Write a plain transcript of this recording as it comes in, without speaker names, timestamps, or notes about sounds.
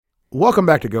Welcome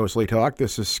back to Ghostly Talk.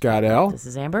 This is Scott L. This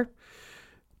is Amber.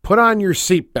 Put on your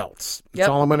seatbelts. That's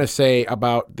all I'm going to say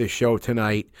about this show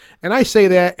tonight. And I say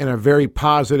that in a very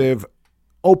positive,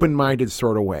 open-minded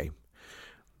sort of way.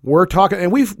 We're talking,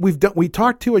 and we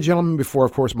talked to a gentleman before.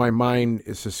 Of course, my mind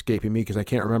is escaping me because I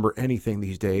can't remember anything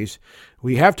these days.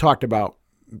 We have talked about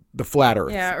the flat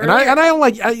Earth, and I don't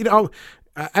like, I don't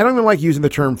even like using the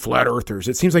term flat earthers.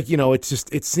 It seems like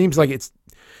it seems like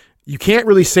you can't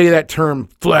really say that term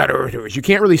flat earthers. You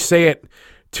can't really say it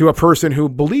to a person who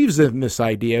believes in this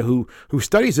idea, who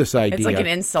studies this idea. It's like an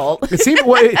insult. It seems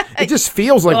it just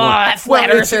feels like flat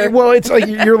earther. It's like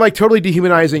you're like totally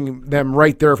dehumanizing them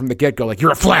right there from the get go. Like,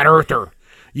 you're a flat earther,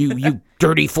 you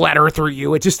dirty flat earther.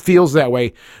 You. It just feels that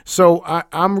way. So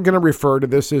I'm going to refer to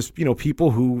this as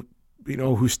people who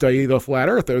study the flat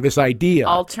earth or this idea.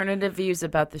 Alternative views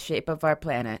about the shape of our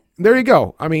planet. There you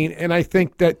go. I mean, and I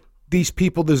think that these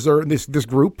people deserve this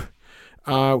group,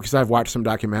 because I've watched some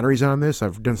documentaries on this.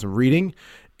 I've done some reading,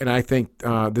 and I think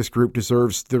this group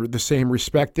deserves the same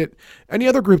respect that any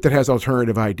other group that has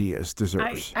alternative ideas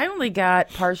deserves. I only got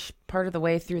part of the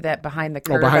way through that Behind the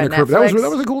Curve. Behind the on Curve. Netflix. That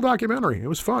was a cool documentary. It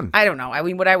was fun. I don't know. I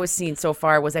mean, what I was seeing so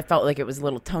far was I felt like it was a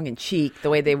little tongue in cheek the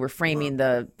way they were framing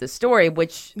the story,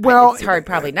 which it's hard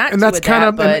probably not. And to that's with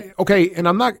kind that, of okay. And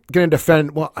I'm not going to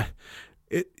defend.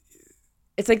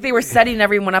 It's like they were setting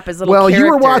everyone up as little characters. characters.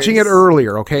 You were watching it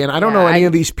earlier, okay? And I don't know any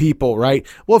of these people, right?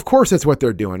 Well, of course that's what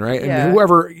they're doing, right? And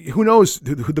who knows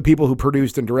who the people who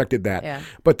produced and directed that. Yeah.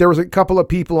 But there was a couple of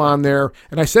people on there,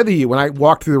 and I said to you, when I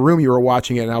walked through the room, you were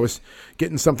watching it, and I was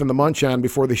getting something to munch on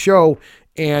before the show,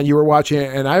 and you were watching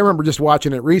it, and I remember just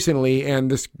watching it recently,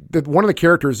 and one of the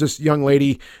characters, this young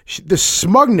lady, the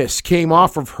smugness came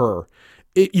off of her.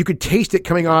 You could taste it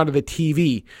coming onto the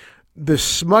TV. The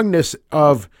smugness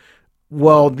of...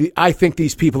 well, I think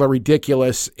these people are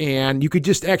ridiculous, and you could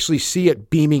just actually see it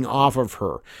beaming off of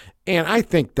her. And I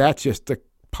think that's just a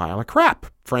pile of crap,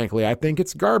 frankly. I think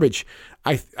it's garbage.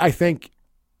 I think,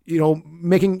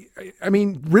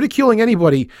 ridiculing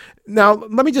anybody. Now,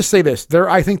 let me just say this.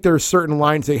 I think there are certain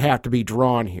lines that have to be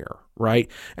drawn here,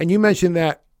 right? And you mentioned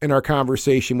that in our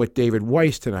conversation with David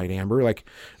Weiss tonight, Amber. Like,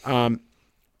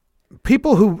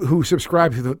 people who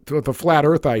subscribe to the flat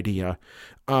Earth idea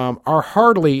are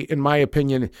hardly, in my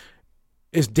opinion,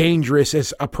 as dangerous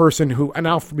as a person who, and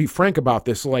I'll be frank about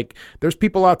this, like, there's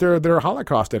people out there that are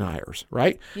Holocaust deniers,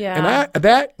 right? Yeah.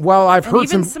 And while I've heard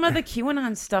even some of the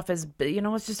QAnon stuff is,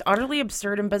 it's just utterly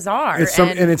absurd and bizarre. But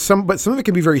some of it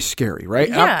can be very scary, right?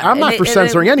 Yeah. I'm not for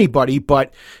censoring anybody,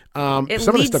 but some of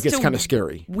the stuff gets kind of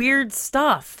scary. Weird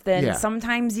stuff, then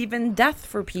sometimes even death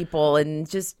for people, and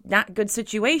just not good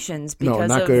situations because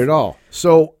not good at all.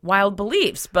 So wild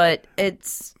beliefs, but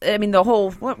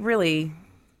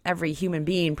every human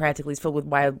being practically is filled with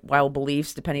wild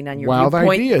beliefs, depending on your wild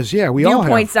ideas. Yeah, we all have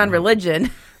viewpoints on religion.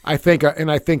 I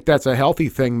think that's a healthy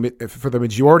thing for the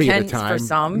majority of the time. For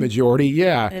some, majority,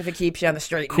 yeah. And if it keeps you on the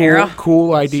straight and narrow,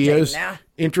 cool ideas,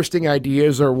 interesting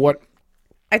ideas, are what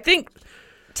I think.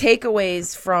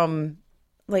 Takeaways from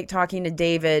like talking to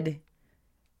David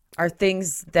are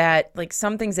things that, like,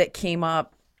 some things that came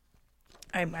up.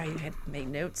 I had made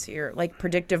notes here, like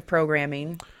predictive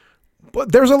programming.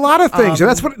 But there's a lot of things, and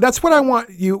that's what I want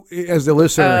you as the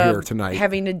listener here tonight.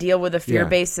 Having to deal with a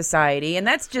fear-based society, and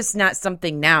that's just not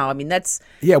something now. I mean, that's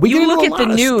we you look at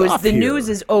the news. The here. News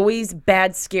is always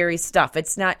bad, scary stuff.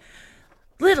 It's not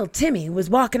little Timmy was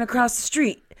walking across the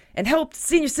street and helped a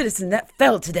senior citizen that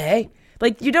fell today.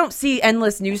 Like, you don't see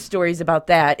endless news stories about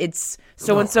that. It's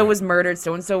so-and-so was murdered,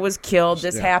 so-and-so was killed,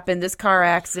 this happened, this car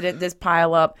accident, this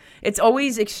pile up. It's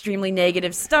always extremely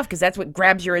negative stuff because that's what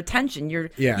grabs your attention.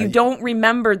 You don't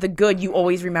remember the good, you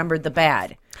always remember the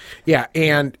bad. Yeah,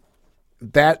 and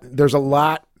there's a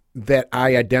lot that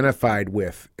I identified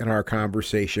with in our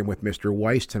conversation with Mr.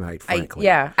 Weiss tonight, frankly.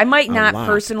 I might not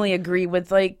personally agree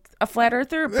with, like, a flat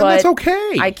earther, but that's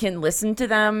okay. I can listen to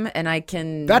them, and I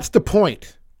can... That's the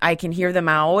point. I can hear them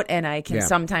out, and I can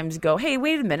sometimes go, hey,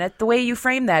 wait a minute. The way you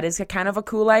frame that is kind of a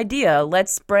cool idea.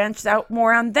 Let's branch out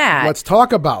more on that. Let's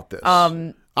talk about this.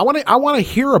 I want to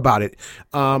hear about it.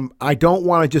 I don't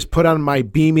want to just put on my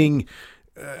beaming,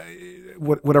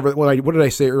 what did I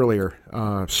say earlier?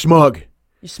 Smug.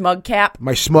 Your smug cap?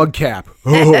 My smug cap.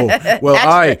 Oh,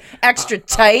 well, extra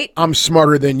tight. I'm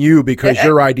smarter than you because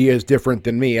your idea is different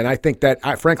than me, and I think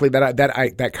that, frankly,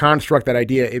 that construct, that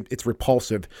idea, it's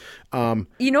repulsive. You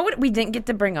know what we didn't get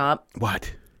to bring up?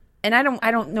 What? And I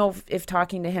don't know if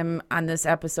talking to him on this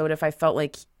episode, if I felt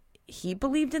like he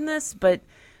believed in this, but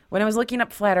when I was looking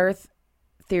up flat Earth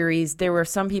theories, there were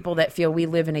some people that feel we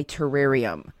live in a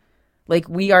terrarium, like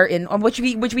we are in, which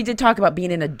we did talk about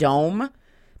being in a dome.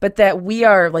 but that we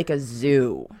are like a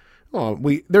zoo. Well,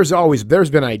 there's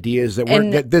been ideas that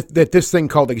that this thing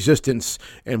called existence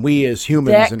and we as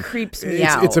humans that creeps me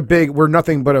out. We're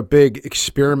nothing but a big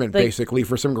experiment basically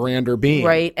for some grander being.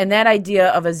 Right. And that idea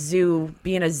of a zoo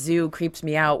being a zoo creeps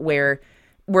me out, where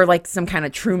we're like some kind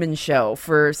of Truman Show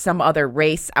for some other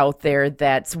race out there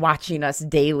that's watching us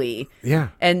daily. Yeah.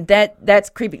 And that's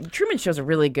creepy. Truman Show's a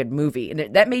really good movie,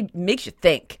 and that makes you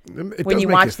think when you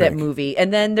watch that movie.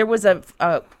 And then there was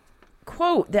a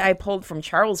quote that I pulled from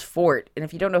Charles Fort, and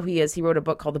if you don't know who he is, he wrote a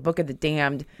book called The Book of the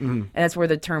Damned, and that's where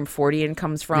the term Fortean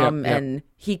comes from. Yep. And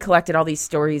he collected all these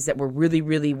stories that were really,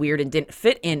 really weird and didn't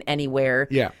fit in anywhere.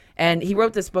 Yeah. And he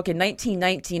wrote this book in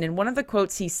 1919, and one of the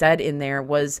quotes he said in there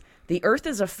was, "The earth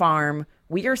is a farm.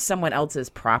 We are someone else's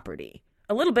property."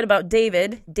 A little bit about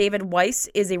David. David Weiss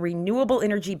is a renewable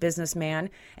energy businessman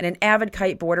and an avid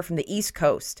kiteboarder from the East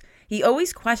Coast. He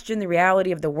always questioned the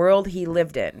reality of the world he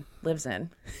lives in.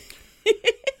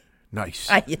 Nice.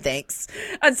 Thanks.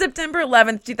 On September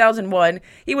 11th, 2001,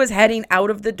 he was heading out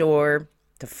of the door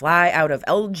to fly out of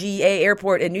LGA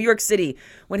Airport in New York City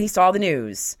when he saw the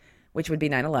news, which would be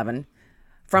 9/11.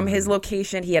 From his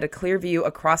location, he had a clear view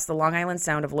across the Long Island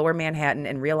Sound of Lower Manhattan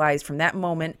and realized from that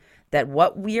moment that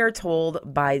what we are told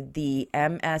by the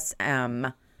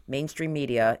MSM, mainstream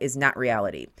media, is not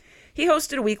reality. He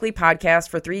hosted a weekly podcast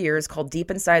for 3 years called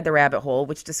Deep Inside the Rabbit Hole,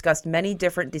 which discussed many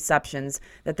different deceptions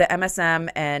that the MSM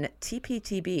and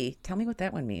TPTB, tell me what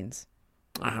that one means.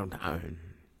 I don't know.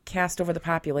 Cast over the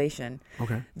population.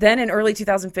 Okay. Then in early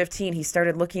 2015, he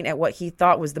started looking at what he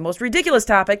thought was the most ridiculous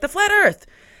topic, the flat earth.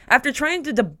 After trying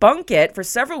to debunk it for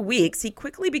several weeks, he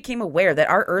quickly became aware that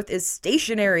our earth is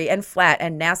stationary and flat,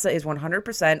 and NASA is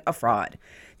 100% a fraud.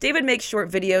 David makes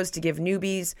short videos to give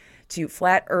newbies to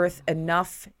flat earth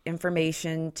enough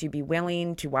information to be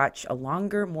willing to watch a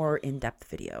longer, more in-depth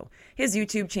video. His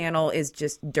YouTube channel is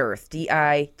just Dirth,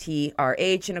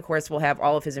 DITRH, and of course we'll have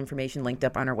all of his information linked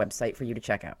up on our website for you to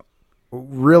check out.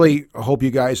 Really hope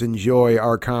you guys enjoy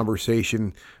our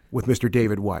conversation with Mr.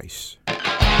 David Weiss.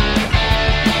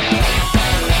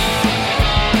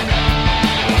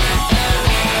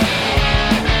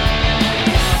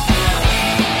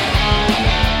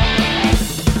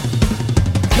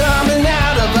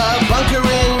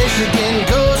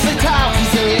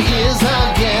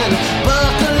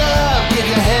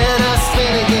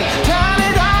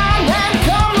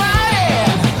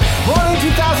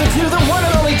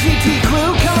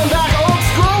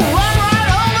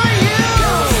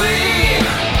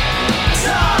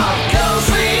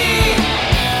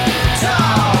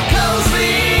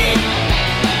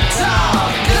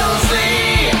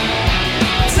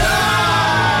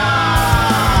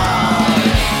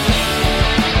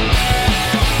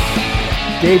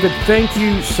 David, thank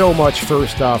you so much,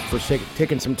 first off, for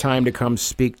taking some time to come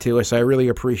speak to us. I really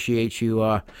appreciate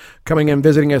you coming and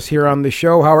visiting us here on the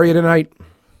show. How are you tonight?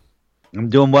 I'm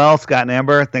doing well, Scott and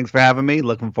Amber. Thanks for having me.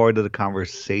 Looking forward to the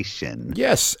conversation.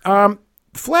 Yes.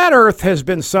 Flat Earth has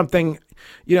been something,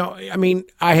 I mean,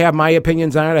 I have my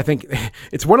opinions on it. I think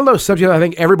it's one of those subjects I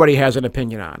think everybody has an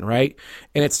opinion on, right?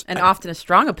 And often a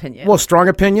strong opinion. Well, strong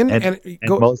opinion. And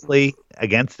mostly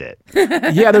against it.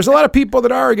 Yeah, there's a lot of people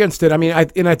that are against it. I mean, I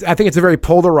think it's a very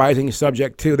polarizing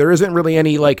subject, too. There isn't really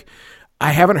any,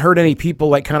 I haven't heard any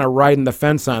people, kind of riding the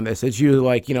fence on this. It's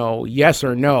usually yes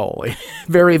or no.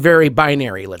 Very, very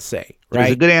binary, let's say, right?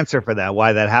 There's a good answer for that,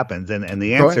 why that happens. And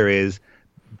the answer is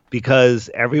because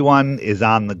everyone is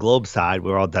on the globe side.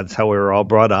 That's how we were all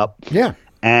brought up. Yeah.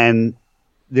 And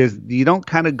you don't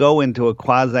kind of go into a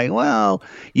quasi,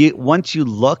 once you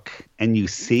look and you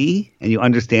see and you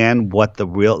understand what the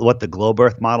globe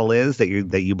Earth model is that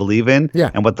you believe in,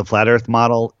 and what the flat Earth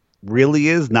model really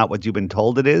is, not what you've been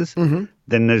told it is,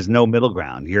 then there's no middle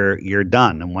ground. You're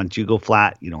done. And once you go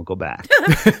flat, you don't go back.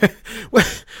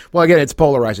 Well, again, it's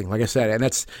polarizing, like I said, and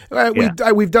that's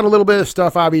we've done a little bit of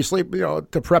stuff, obviously,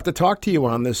 to prep to talk to you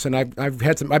on this, and I've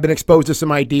been exposed to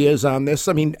some ideas on this.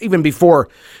 I mean, even before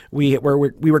we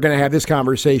were going to have this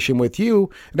conversation with you,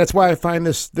 and that's why I find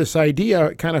this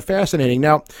idea kind of fascinating.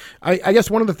 Now, I guess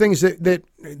one of the things that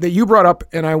you brought up,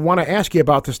 and I want to ask you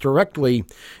about this directly,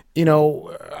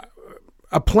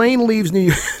 a plane leaves New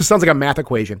York. Sounds like a math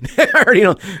equation.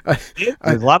 There's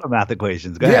a lot of math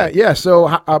equations. Go ahead. Yeah. So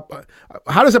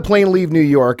how does a plane leave New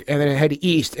York and then head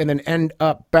east and then end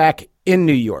up back in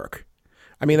New York?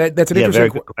 I mean, that's an interesting very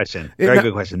good question.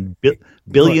 Good question.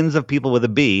 Billions of people with a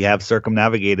B have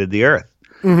circumnavigated the Earth,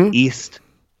 east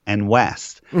and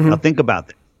west. Now think about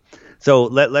that. So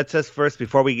let's just first,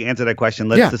 before we answer that question,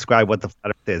 let's describe what the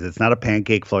flat Earth is. It's not a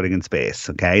pancake floating in space,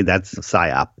 okay? That's a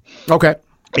psyop. Okay.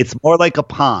 It's more like a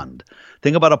pond.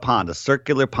 Think about a pond, a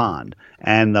circular pond,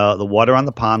 and the water on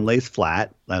the pond lays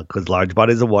flat because large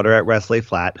bodies of water at rest lay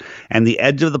flat. And the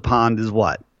edge of the pond is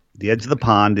what? The edge of the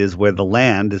pond is where the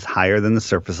land is higher than the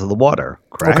surface of the water.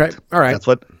 Correct. Okay. All right.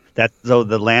 So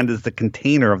the land is the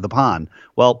container of the pond.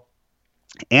 Well,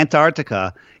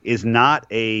 Antarctica is not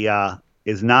a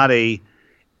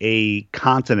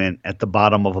continent at the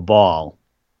bottom of a ball.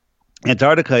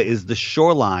 Antarctica is the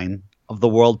shoreline of the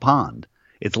world pond.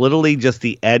 It's literally just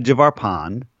the edge of our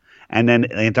pond, and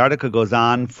then Antarctica goes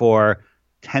on for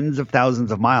tens of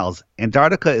thousands of miles.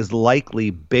 Antarctica is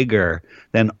likely bigger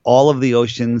than all of the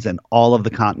oceans and all of the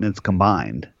continents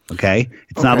combined. Okay?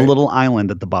 It's not a little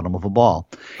island at the bottom of a ball.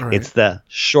 Right. It's the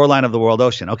shoreline of the world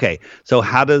ocean. Okay, so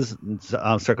how does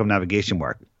circumnavigation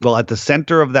work? Well, at the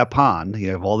center of that pond, you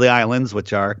have all the islands,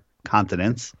 which are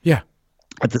continents. Yeah.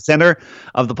 At the center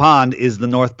of the pond is the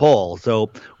North Pole.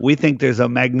 So we think there's a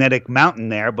magnetic mountain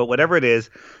there, but whatever it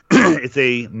is, it's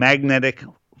a magnetic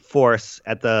force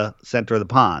at the center of the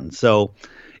pond. So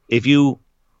if you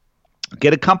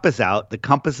get a compass out, the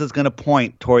compass is going to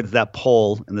point towards that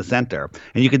pole in the center.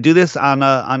 And you can do this on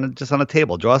a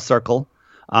table. Draw a circle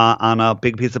on a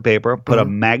big piece of paper, put a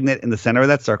magnet in the center of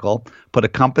that circle, put a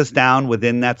compass down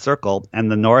within that circle,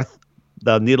 and the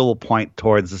needle will point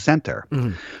towards the center.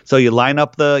 Mm-hmm. So you line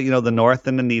up the north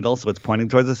and the needle, so it's pointing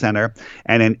towards the center,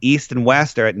 and then east and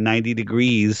west are at 90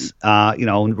 degrees,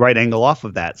 right angle off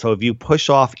of that. So if you push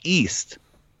off east,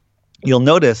 you'll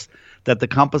notice that the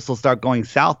compass will start going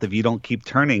south if you don't keep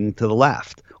turning to the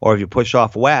left. Or if you push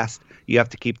off west, you have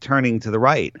to keep turning to the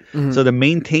right. Mm-hmm. So to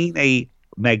maintain a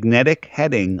magnetic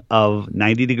heading of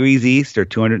 90 degrees east or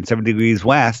 270 degrees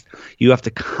west, you have to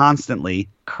constantly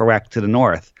correct to the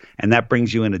north. And that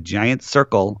brings you in a giant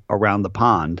circle around the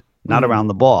pond, not around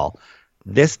the ball.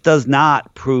 This does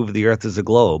not prove the Earth is a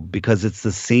globe because it's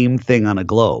the same thing on a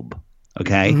globe.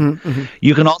 Okay? Mm-hmm, mm-hmm.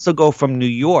 You can also go from New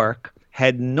York,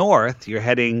 head north. You're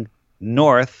heading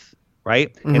north,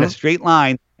 right? Mm-hmm. In a straight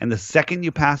line. And the second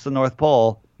you pass the North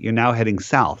Pole, you're now heading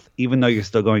south, even though you're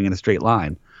still going in a straight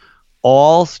line.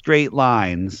 All straight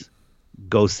lines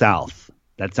go south.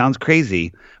 That sounds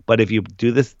crazy, but if you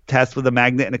do this test with a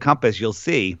magnet and a compass, you'll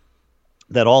see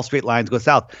that all straight lines go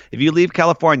south. If you leave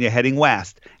California heading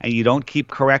west and you don't keep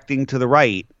correcting to the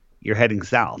right, you're heading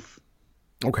south.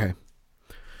 Okay.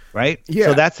 Right? Yeah.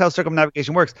 So that's how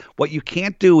circumnavigation works. What you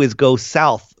can't do is go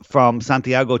south from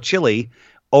Santiago, Chile,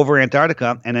 over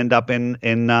Antarctica and end up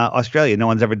in Australia. No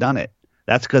one's ever done it.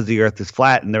 That's because the Earth is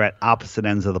flat and they're at opposite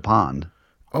ends of the pond.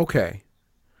 Okay.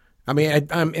 I mean,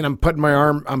 I'm putting my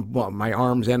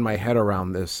arms and my head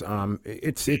around this.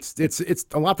 It's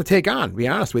a lot to take on, to be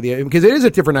honest with you, because it is a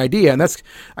different idea, and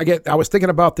I was thinking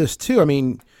about this too. I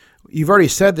mean, you've already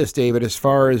said this, David. As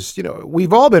far as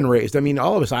we've all been raised. I mean,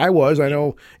 all of us. I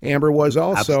know Amber was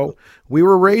also. Absolutely. We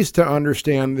were raised to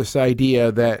understand this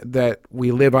idea that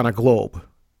we live on a globe.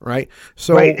 Right.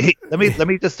 So Hey, let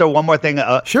me just throw one more thing.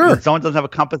 Sure. If someone doesn't have a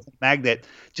compass and magnet,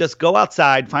 just go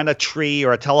outside, find a tree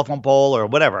or a telephone pole or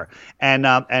whatever,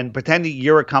 and pretend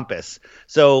you're a compass.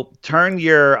 So point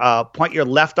your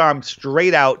left arm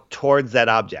straight out towards that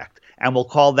object, and we'll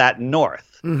call that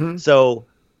north. Mm-hmm. So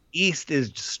east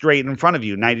is straight in front of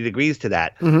you, 90 degrees to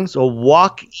that. Mm-hmm. So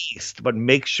walk east, but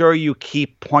make sure you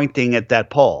keep pointing at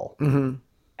that pole, mm-hmm.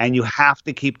 and you have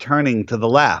to keep turning to the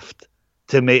left.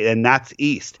 And that's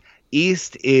east.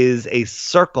 East is a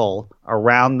circle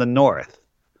around the north.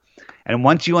 And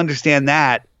once you understand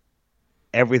that,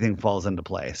 everything falls into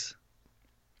place.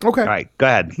 Okay. All right, go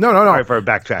ahead. No. Sorry for a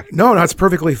backtrack. No, that's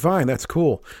perfectly fine. That's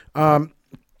cool. But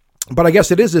I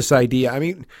guess it is this idea. I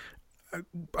mean,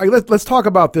 let's talk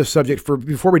about this subject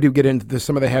before we do get into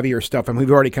some of the heavier stuff. I mean,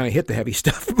 we've already kind of hit the heavy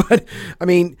stuff. But, I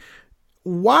mean,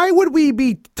 why would we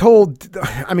be told –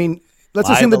 I mean – let's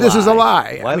assume that this is a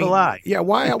lie. Why the lie? Yeah,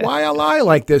 why a lie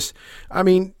like this? I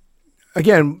mean,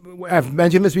 again, I've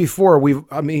mentioned this before.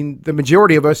 The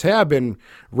majority of us have been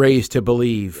raised to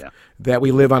believe that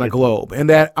we live on a globe and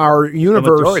that our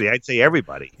universe. The majority, I'd say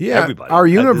everybody. Yeah, everybody. Our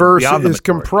universe is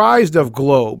comprised of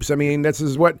globes. I mean, this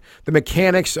is what the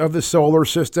mechanics of the solar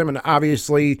system, and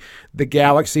obviously the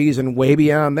galaxies, and way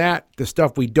beyond that, the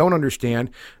stuff we don't understand.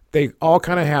 They all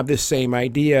kind of have this same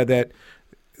idea that.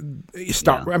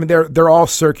 I mean, they're all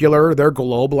circular. They're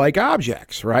globe-like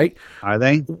objects, right? Are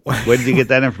they? Where did you get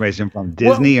that information from?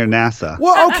 Disney or NASA?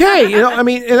 Well, okay, I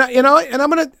mean, and I'm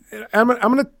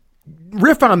gonna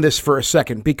riff on this for a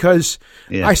second because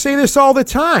I say this all the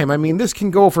time. I mean, this can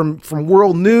go from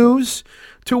world news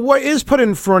to what is put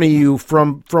in front of you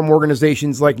from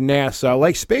organizations like NASA,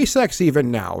 like SpaceX,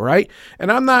 even now, right?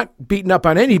 And I'm not beating up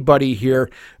on anybody here,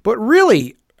 but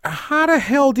really. how the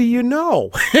hell do you know?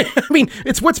 I mean,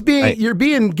 it's what's being, you're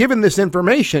being given this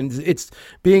information. It's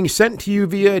being sent to you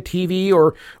via TV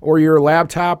or your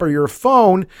laptop or your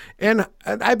phone. And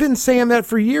I've been saying that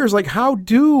for years. Like, how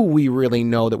do we really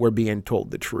know that we're being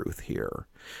told the truth here?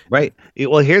 Right.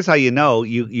 Well, here's how you know.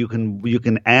 You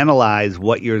can analyze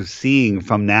what you're seeing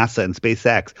from NASA and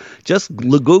SpaceX. Just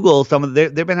Google some of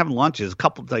they've been having launches a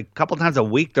couple times a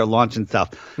week. They're launching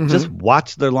stuff. Mm-hmm. Just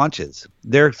watch their launches.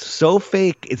 They're so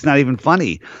fake. It's not even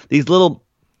funny. These little,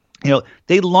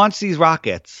 they launch these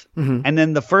rockets, and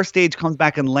then the first stage comes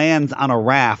back and lands on a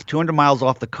raft 200 miles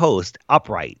off the coast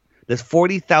upright. This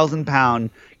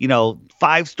 40,000-pound,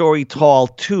 5-story tall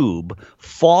tube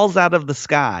falls out of the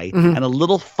sky, and a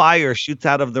little fire shoots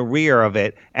out of the rear of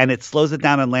it, and it slows it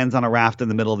down and lands on a raft in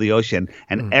the middle of the ocean.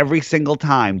 And every single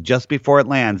time, just before it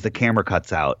lands, the camera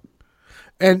cuts out.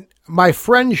 And my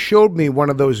friend showed me one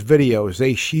of those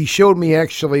videos. She showed me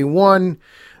actually one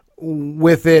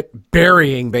with it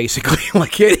burying, basically,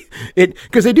 like it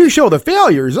because they do show the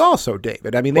failures also,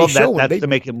 David. I mean, that's to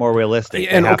make it more realistic.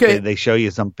 They show you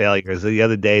some failures. The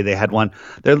other day they had one.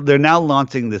 They're now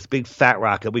launching this big fat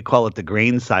rocket. We call it the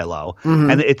grain silo,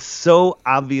 and it's so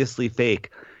obviously fake.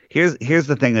 Here's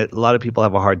the thing that a lot of people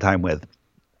have a hard time with.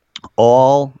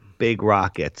 All big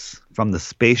rockets, from the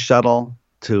space shuttle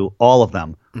to all of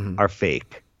them, are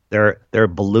fake. They're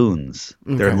balloons.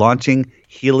 Okay. They're launching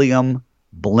helium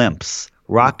blimps,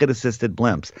 rocket-assisted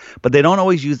blimps, but they don't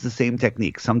always use the same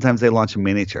technique. Sometimes they launch a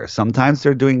miniature. Sometimes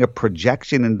they're doing a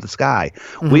projection into the sky.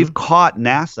 We've caught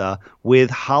NASA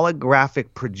with holographic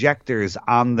projectors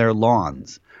on their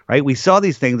lawns. Right? We saw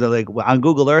these things like on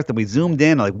Google Earth, and we zoomed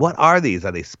in. Like, what are these?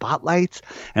 Are they spotlights?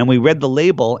 And we read the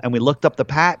label, and we looked up the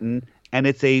patent, and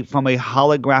it's from a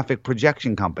holographic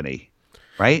projection company,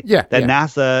 right? Yeah, that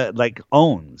NASA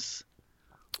owns.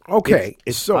 Okay,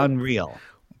 it's so unreal.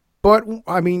 But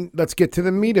I mean, let's get to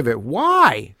the meat of it.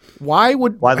 Why? Why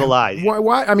the lie?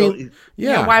 Why? I mean,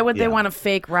 why would they want to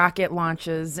fake rocket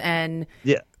launches and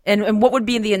what would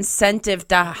be the incentive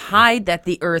to hide that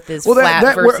the Earth is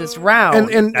flat versus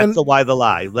round? And that's why the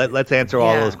lie. Let's answer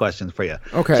all those questions for you.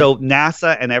 Okay. So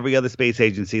NASA and every other space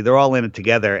agency, they're all in it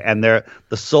together, and the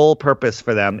sole purpose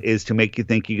for them is to make you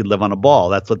think you could live on a ball.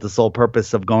 That's what the sole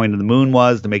purpose of going to the moon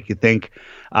was, to make you think.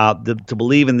 To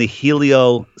believe in the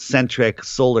heliocentric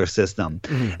solar system.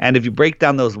 And if you break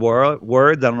down those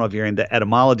words, I don't know if you're into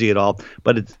etymology at all,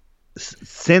 but it's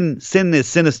sin is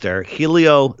sinister,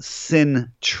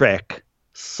 heliocentric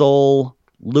soul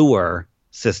lure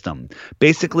system.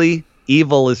 Basically,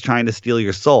 evil is trying to steal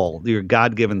your soul, your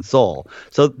God-given soul.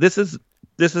 So this is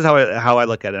how I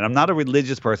look at it. I'm not a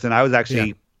religious person. I was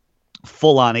actually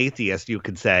full-on atheist, you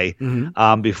could say,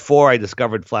 before I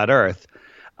discovered flat Earth.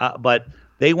 But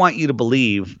they want you to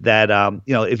believe that,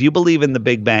 if you believe in the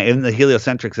Big Bang, in the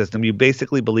heliocentric system, you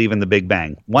basically believe in the Big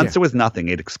Bang. Once there was nothing,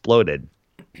 it exploded,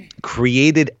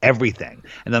 created everything.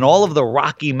 And then all of the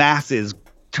rocky masses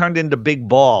turned into big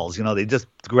balls. They just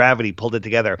gravity pulled it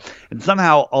together. And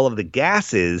somehow all of the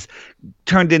gases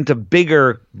turned into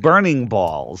bigger burning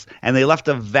balls, and they left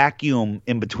a vacuum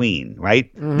in between,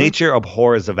 right? Nature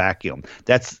abhors a vacuum.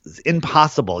 That's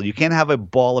impossible. You can't have a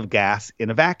ball of gas in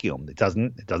a vacuum. It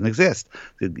doesn't exist.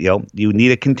 You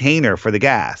need a container for the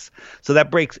gas. So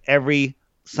that breaks every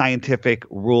scientific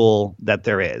rule that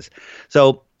there is.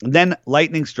 So then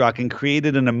lightning struck and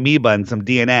created an amoeba and some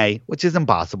DNA, which is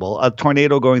impossible. A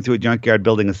tornado going through a junkyard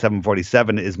building a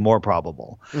 747 is more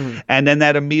probable. And then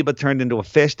that amoeba turned into a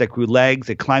fish that grew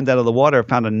legs. It climbed out of the water,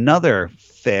 found another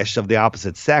fish of the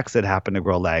opposite sex that happened to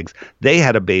grow legs. They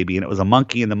had a baby, and it was a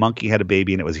monkey, and the monkey had a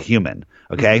baby, and it was a human.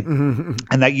 Okay?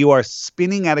 And that you are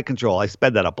spinning out of control. I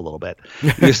sped that up a little bit.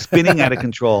 You're spinning out of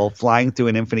control, flying through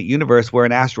an infinite universe where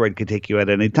an asteroid could take you at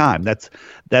any time. That's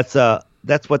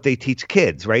what they teach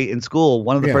kids, right? In school,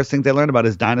 one of the first things they learn about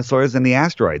is dinosaurs and the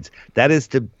asteroids. That is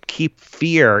to keep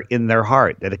fear in their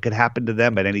heart that it could happen to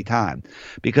them at any time.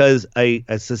 Because a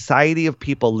society of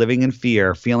people living in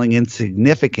fear, feeling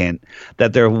insignificant,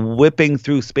 that they're whipping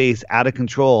through space out of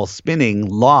control, spinning,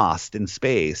 lost in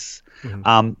space,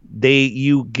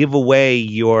 you give away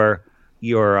your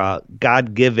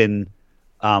God-given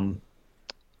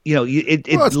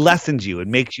it lessens you. It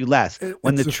makes you less.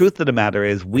 When the truth of the matter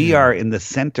is we are in the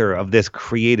center of this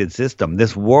created system.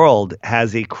 This world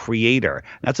has a creator.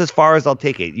 That's as far as I'll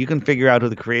take it. You can figure out who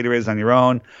the creator is on your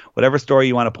own. Whatever story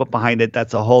you want to put behind it,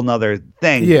 that's a whole nother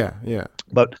thing. Yeah.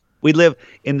 But we live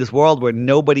in this world where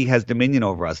nobody has dominion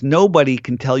over us. Nobody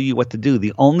can tell you what to do.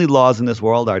 The only laws in this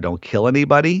world are don't kill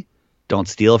anybody, don't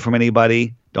steal from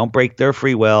anybody, don't break their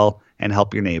free will, and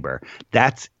help your neighbor.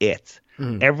 That's it.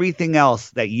 Everything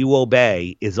else that you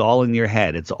obey is all in your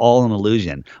head. It's all an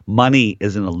illusion. Money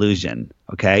is an illusion.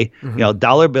 Okay. You know, a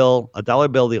dollar bill,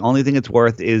 the only thing it's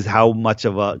worth is how much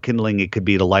of a kindling it could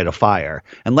be to light a fire.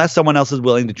 Unless someone else is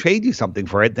willing to trade you something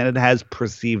for it, then it has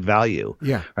perceived value.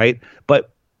 Yeah. Right.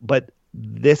 But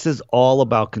this is all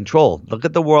about control. Look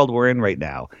at the world we're in right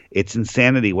now. It's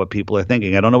insanity what people are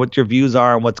thinking. I don't know what your views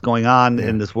are on what's going on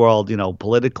in this world, you know,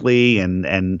 politically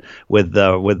and with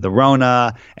the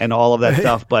Rona and all of that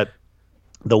stuff. But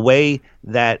the way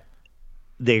that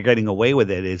they're getting away with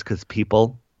it is because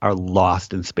people are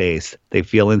lost in space. They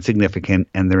feel insignificant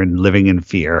and they're living in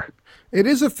fear. It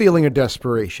is a feeling of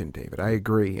desperation, David. I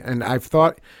agree. And I've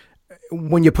thought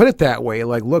when you put it that way,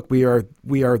 like, look, we are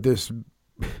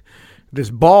this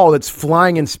ball that's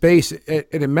flying in space at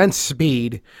immense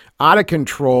speed, out of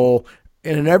control,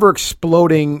 in an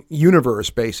ever-exploding universe,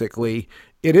 basically.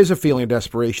 It is a feeling of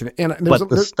desperation. But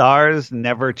the stars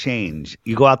never change.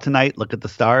 You go out tonight, look at the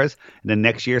stars, and then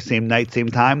next year, same night, same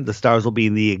time, the stars will be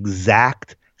in the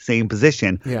exact same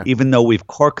position, even though we've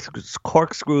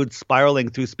corkscrewed, spiraling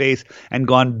through space and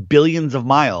gone billions of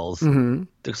miles.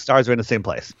 The stars are in the same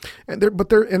place. And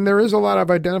there is a lot I've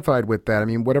identified with that. I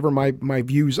mean, whatever my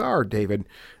views are, David,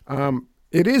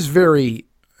 it is very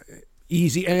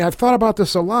easy. And I've thought about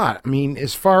this a lot. I mean,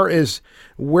 as far as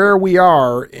where we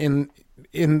are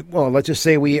well, let's just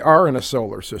say we are in a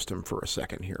solar system for a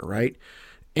second here, right?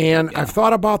 And I've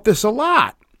thought about this a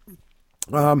lot.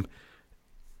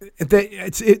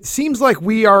 It seems like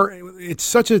it's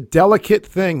such a delicate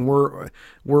thing we're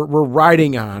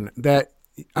riding on that.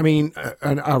 I mean,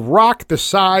 a rock the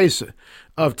size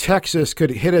of Texas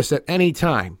could hit us at any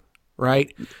time,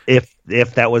 right?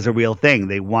 If that was a real thing,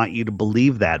 they want you to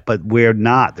believe that, but we're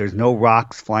not. There's no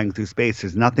rocks flying through space.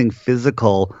 There's nothing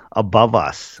physical above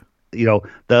us. You know,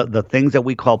 the things that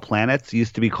we call planets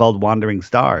used to be called wandering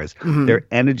stars. They're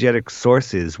energetic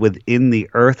sources within the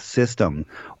Earth system,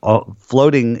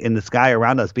 floating in the sky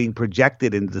around us, being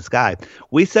projected into the sky.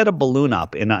 We set a balloon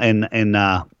up in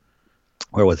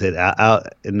where was it? Out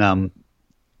in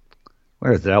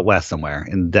where is it? Out west somewhere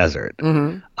in the desert.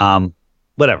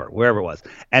 Whatever, wherever it was.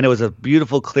 And it was a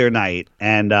beautiful, clear night,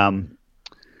 and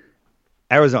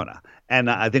Arizona,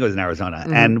 and I think it was in Arizona,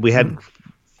 and we had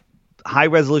high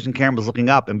resolution cameras looking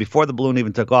up, and before the balloon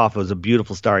even took off, it was a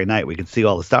beautiful starry night. We could see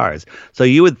all the stars. So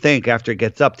you would think after it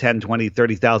gets up 10, 20,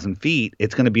 30,000 feet,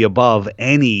 it's going to be above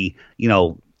any, you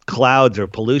know, clouds or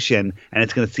pollution, and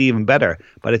it's going to see even better.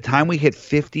 By the time we hit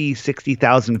 50,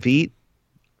 60,000 feet,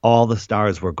 all the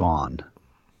stars were gone.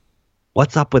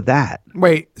 What's up with that?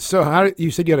 Wait, so you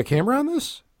said you had a camera on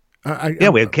this?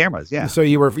 We had cameras. Yeah. So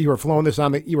you were floating this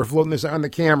on the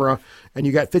camera, and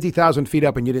you got 50,000 feet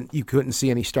up, and you couldn't see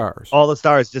any stars. All the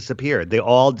stars disappeared. They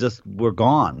all just were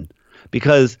gone,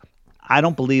 because I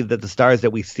don't believe that the stars that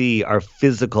we see are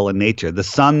physical in nature. The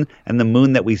sun and the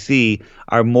moon that we see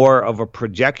are more of a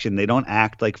projection. They don't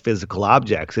act like physical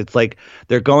objects. It's like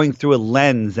they're going through a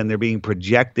lens and they're being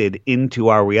projected into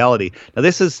our reality. Now,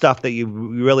 this is stuff that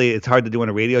it's hard to do on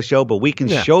a radio show, but we can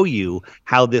show you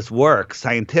how this works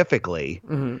scientifically.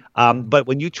 But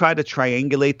when you try to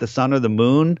triangulate the sun or the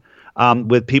moon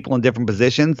with people in different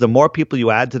positions, the more people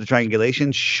you add to the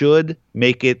triangulation should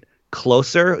make it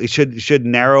closer. It should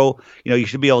narrow, you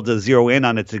should be able to zero in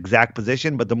on its exact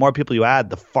position, but the more people you add,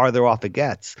 the farther off it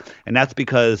gets. And that's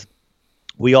because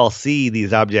we all see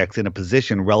these objects in a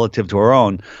position relative to our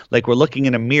own, like we're looking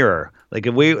in a mirror. Like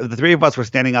if the three of us were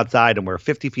standing outside and we're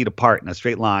 50 feet apart in a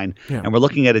straight line, and we're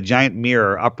looking at a giant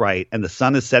mirror upright and the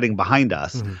sun is setting behind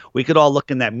us, we could all look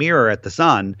in that mirror at the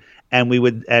sun, and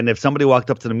if somebody walked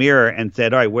up to the mirror and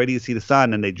said, all right, where do you see the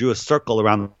sun? And they drew a circle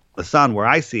around the sun where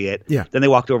I see it. Then they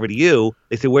walked over to you.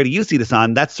 They said, where do you see the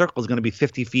sun? That circle is going to be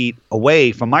 50 feet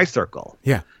away from my circle.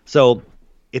 So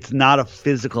it's not a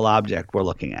physical object we're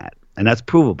looking at, and that's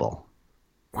provable.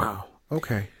 Wow.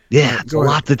 Okay. Yeah, it's a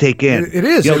lot to take in. It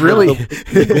is. It really.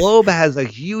 The globe has a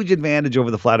huge advantage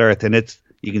over the flat Earth, and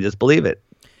you can just believe it.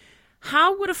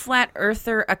 How would a flat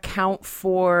earther account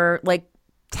for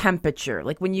temperature?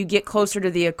 Like when you get closer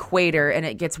to the equator and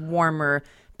it gets warmer,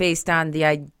 based on the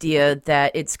idea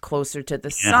that it's closer to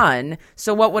the sun.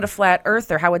 So what would a flat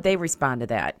earther, how would they respond to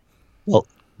that? Well,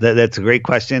 that's a great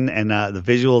question, and the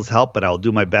visuals help, but I'll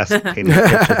do my best painting a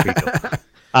picture for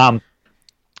you.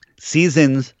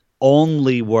 Seasons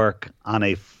only work on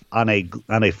a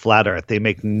flat Earth. They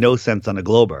make no sense on a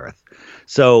globe Earth.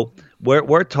 So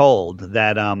we're told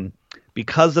that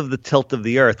because of the tilt of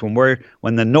the Earth,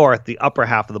 when the upper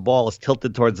half of the ball is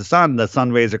tilted towards the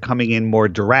sun rays are coming in more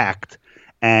direct,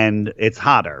 and it's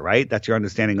hotter, right? That's your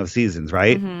understanding of seasons,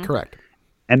 right? Correct.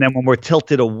 And then when we're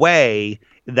tilted away,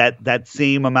 that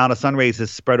same amount of sun rays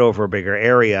is spread over a bigger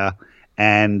area,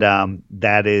 and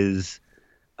that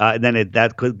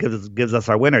gives us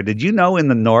our winter. Did you know in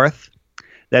the north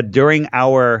that during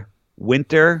our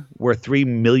winter we're 3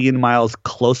 million miles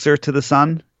closer to the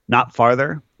sun, not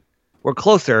farther? We're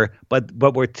closer, but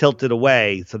we're tilted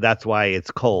away, so that's why it's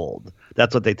cold.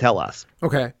 That's what they tell us.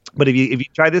 Okay. But if you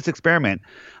try this experiment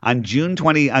on June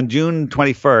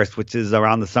 21st, which is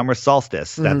around the summer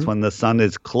solstice, that's when the sun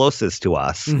is closest to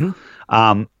us.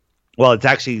 Well, it's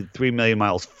actually 3 million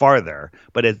miles farther,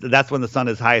 but that's when the sun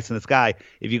is highest in the sky.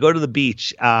 If you go to the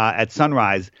beach at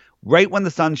sunrise, right when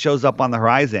the sun shows up on the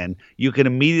horizon, you can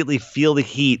immediately feel the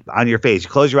heat on your face. You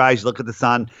close your eyes, you look at the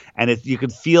sun, and you can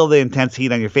feel the intense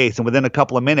heat on your face. And within a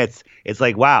couple of minutes, it's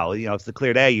like, wow, it's a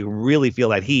clear day. You really feel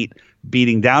that heat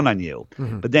beating down on you.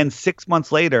 But then 6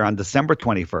 months later, on December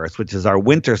 21st, which is our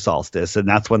winter solstice, and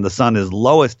that's when the sun is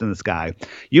lowest in the sky,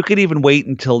 you could even wait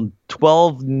until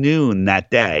 12 noon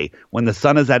that day when the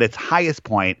sun is at its highest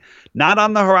point, not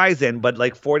on the horizon, but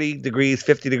like 40 degrees,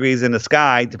 50 degrees in the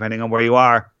sky, depending on where you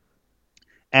are.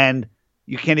 And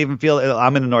you can't even feel it.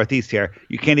 I'm in the Northeast here.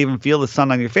 You can't even feel the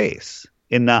sun on your face.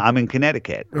 I'm in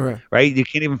Connecticut, right? You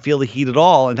can't even feel the heat at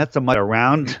all. And that's a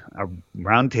round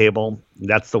table.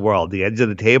 That's the world. The edge of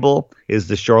the table is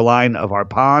the shoreline of our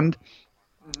pond.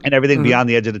 And everything beyond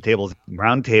the edge of the table is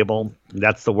round table.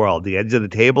 That's the world. The edge of the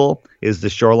table is the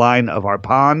shoreline of our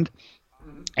pond.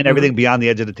 And everything beyond the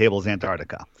edge of the table is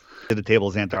Antarctica.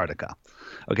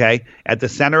 Okay? At the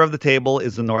center of the table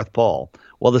is the North Pole.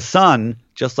 Well, the sun,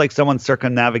 just like someone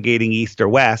circumnavigating east or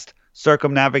west,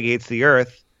 circumnavigates the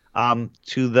Earth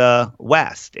to the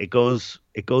west. It goes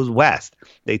west.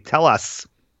 They tell us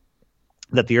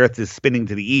that the Earth is spinning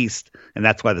to the east, and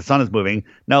that's why the sun is moving.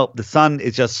 No, the sun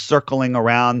is just circling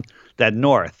around that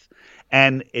north,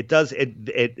 and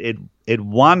it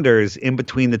wanders in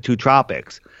between the two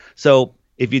tropics. So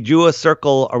if you drew a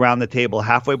circle around the table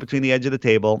halfway between the edge of the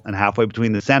table and halfway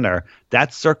between the center,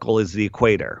 that circle is the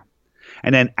equator.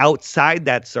 And then outside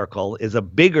that circle is a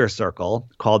bigger circle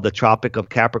called the Tropic of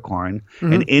Capricorn.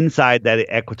 And inside that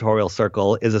equatorial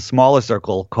circle is a smaller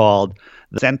circle called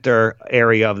the center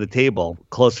area of the table,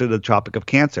 closer to the Tropic of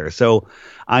Cancer. So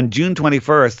on June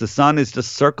 21st, the sun is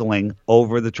just circling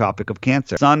over the Tropic of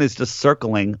Cancer.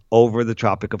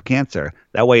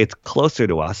 That way it's closer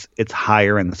to us. It's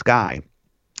higher in the sky.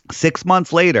 6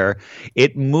 months later,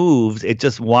 it moves. It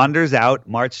just wanders out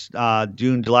March,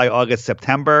 June, July, August,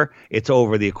 September. It's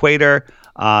over the equator.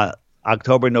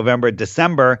 October, November,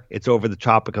 December, it's over the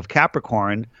Tropic of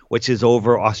Capricorn, which is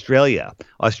over Australia.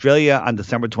 Australia on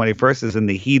December 21st is in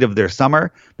the heat of their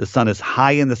summer. The sun is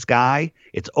high in the sky.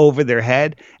 It's over their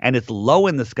head. And it's low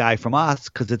in the sky from us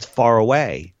because it's far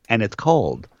away. And it's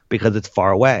cold because it's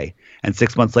far away. And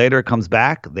 6 months later, it comes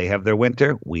back. They have their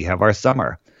winter. We have our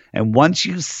summer. And once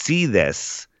you see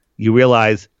this, you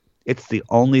realize it's the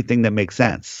only thing that makes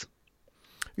sense.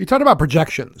 You talked about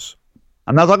projections.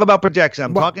 I'm not talking about projection.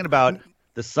 I'm talking about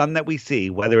the sun that we see,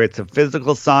 whether it's a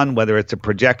physical sun, whether it's a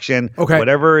projection,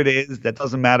 whatever it is, that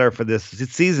doesn't matter for this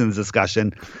season's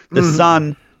discussion. The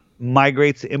sun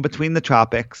migrates in between the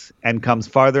tropics and comes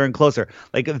farther and closer.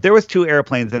 Like if there was two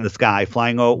airplanes in the sky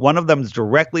flying, one of them is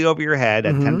directly over your head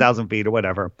at 10,000 feet or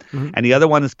whatever, and the other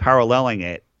one is paralleling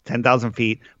it 10,000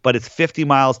 feet, but it's 50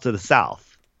 miles to the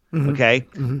south. Okay?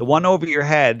 The one over your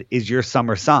head is your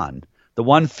summer sun. The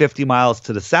one 50 miles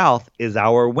to the south is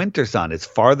our winter sun. It's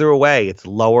farther away. It's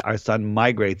lower. Our sun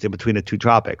migrates in between the two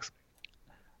tropics.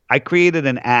 I created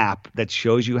an app that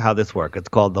shows you how this works. It's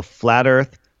called the Flat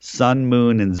Earth Sun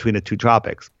Moon in between the two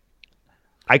tropics.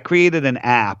 It's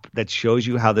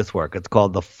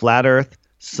called the Flat Earth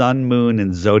Sun Moon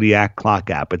and Zodiac Clock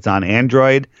app. It's on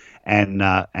Android and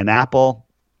Apple.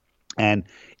 And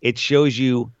it shows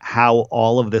you how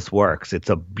all of this works. It's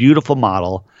a beautiful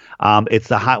model. It's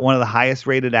one of the highest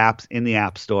rated apps in the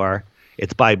App Store.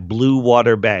 It's by Blue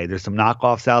Water Bay. There's some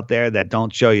knockoffs out there that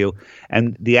don't show you.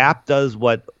 And the app does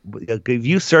if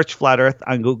you search Flat Earth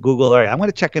on Google, all right, I'm going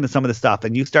to check into some of the stuff.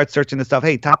 And you start searching the stuff,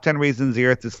 hey, top 10 reasons the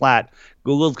Earth is flat.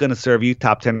 Google's going to serve you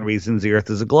top 10 reasons the Earth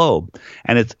is a globe.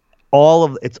 And it's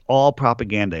all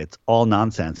propaganda. It's all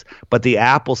nonsense. But the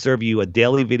app will serve you a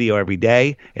daily video every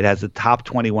day. It has the top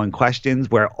 21 questions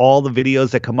where all the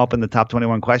videos that come up in the top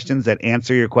 21 questions that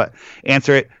answer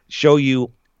it show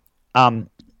you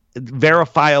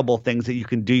verifiable things that you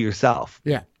can do yourself.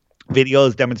 Yeah.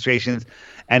 Videos, demonstrations,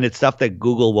 and it's stuff that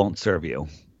Google won't serve you.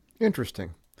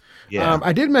 Interesting. Yeah.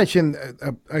 I did mention,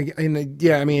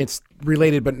 it's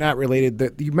related but not related.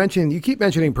 That you keep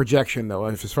mentioning projection though,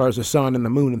 as far as the sun and the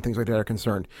moon and things like that are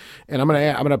concerned. And I'm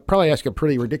gonna probably ask a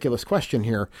pretty ridiculous question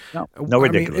here. No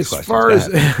ridiculous question. As far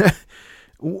as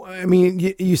I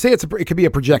mean, you say it could be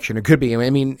a projection. It could be. I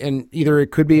mean, and either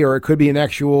it could be or it could be an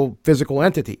actual physical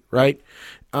entity, right?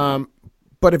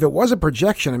 But if it was a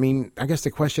projection, I mean, I guess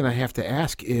the question I have to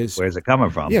ask is, where's it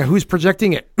coming from? Yeah, who's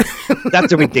projecting it?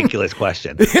 That's a ridiculous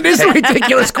question. It is a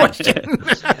ridiculous question.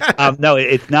 No,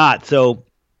 it's not. So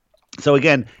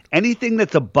again, anything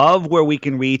that's above where we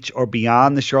can reach or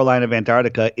beyond the shoreline of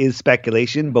Antarctica is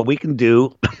speculation, but we can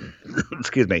do,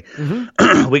 excuse me,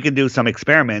 we can do some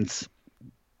experiments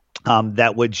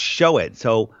that would show it.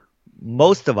 So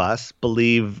most of us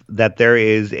believe that there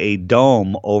is a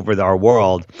dome over our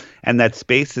world and that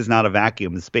space is not a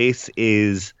vacuum. Space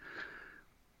is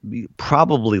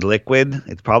probably liquid.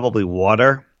 It's probably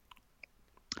water.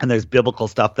 And there's biblical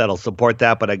stuff that'll support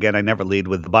that. But again, I never lead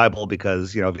with the Bible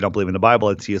because, if you don't believe in the Bible,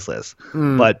 it's useless.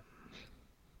 But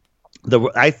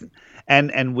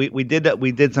we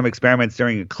did some experiments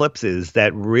during eclipses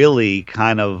that really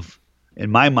kind of, in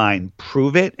my mind,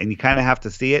 prove it. And you kind of have to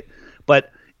see it.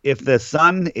 But if the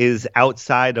sun is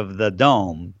outside of the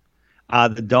dome,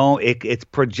 it's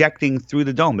projecting through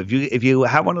the dome. If you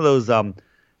have one of those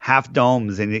half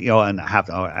domes and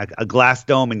a glass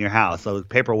dome in your house, so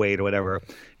paperweight or whatever,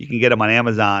 you can get them on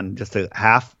Amazon, just a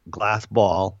half glass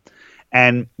ball,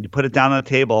 and you put it down on the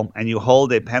table and you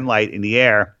hold a pen light in the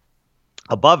air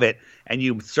above it and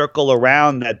you circle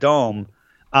around that dome.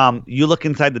 You look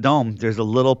inside the dome, there's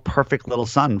a perfect little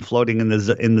sun floating in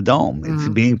the dome. It's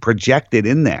being projected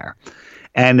in there.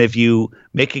 And if you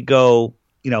make it go,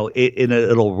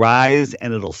 it'll rise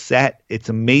and it'll set. It's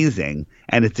amazing.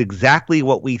 And it's exactly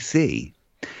what we see.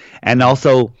 And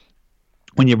also,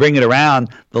 when you bring it around,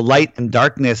 the light and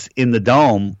darkness in the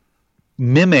dome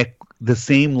mimic the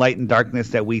same light and darkness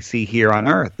that we see here on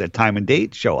Earth that time and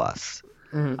date show us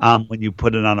when you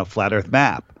put it on a flat Earth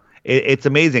map. It's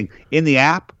amazing. In the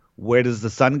app, where does the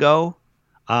sun go?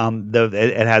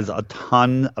 It has a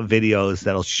ton of videos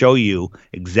that'll show you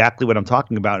exactly what I'm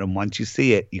talking about. And once you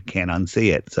see it, you can't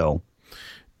unsee it. So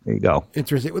there you go.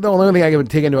 Interesting. The only thing I would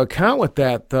take into account with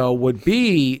that, though, would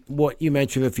be what you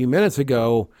mentioned a few minutes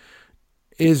ago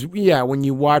is, when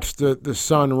you watch the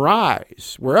sun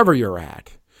rise, wherever you're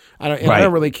at. I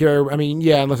don't really care. I mean,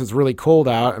 unless it's really cold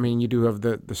out. I mean, you do have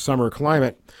the summer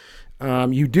climate.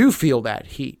 You do feel that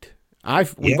heat.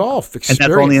 We've all experienced and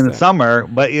that's only in the that. summer.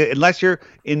 But unless you're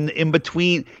in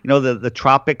between, the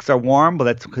tropics are warm, but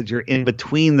that's because you're in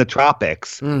between the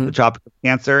tropics, the Tropic of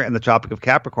Cancer and the Tropic of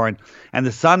Capricorn, and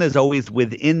the sun is always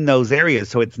within those areas,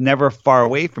 so it's never far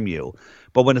away from you.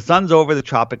 But when the sun's over the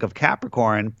Tropic of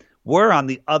Capricorn, we're on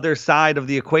the other side of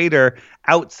the equator.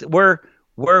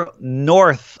 We're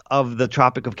north of the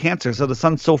Tropic of Cancer, so the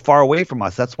sun's so far away from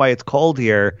us. That's why it's cold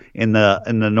here in the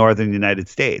northern United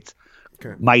States.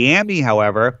 Okay. Miami,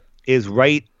 however, is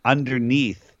right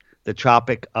underneath the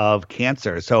Tropic of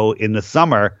Cancer. So in the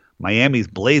summer, Miami's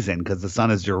blazing because the sun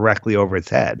is directly over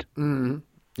its head. Mm-hmm.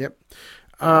 Yep.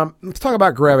 Let's talk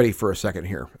about gravity for a second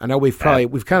here. I know we've kind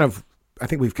of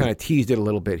teased it a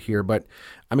little bit here, but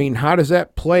I mean, how does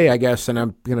that play? I guess, and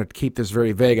I'm going to keep this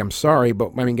very vague. I'm sorry,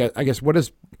 but I mean, I guess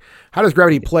how does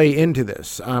gravity play into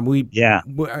this? And I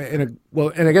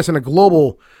guess in a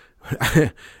global.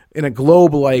 In a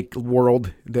globe-like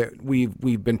world that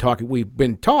we've been taught,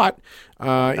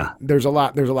 there's a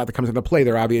lot that comes into play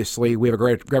there. Obviously, we have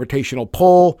a gravitational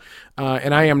pull,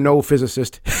 and I am no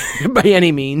physicist by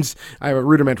any means. I have a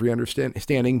rudimentary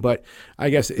understanding, but I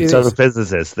guess the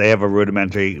physicists, they have a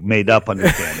rudimentary, made-up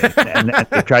understanding, and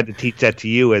they tried to teach that to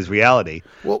you as reality.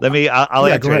 Well, I'll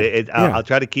answer it. I'll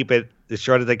try to keep it as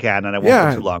short as I can, and I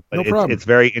won't go too long. But it's a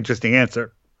very interesting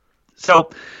answer. So.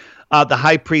 The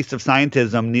high priest of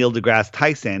scientism, Neil deGrasse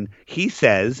Tyson, he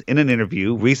says in an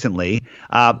interview recently,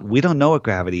 we don't know what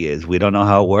gravity is. We don't know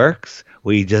how it works.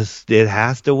 It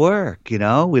has to work, we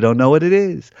don't know what it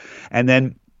is. And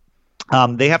then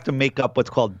they have to make up what's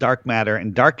called dark matter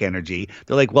and dark energy.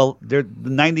 They're like, well,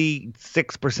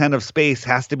 96% of space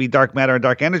has to be dark matter and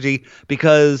dark energy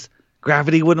because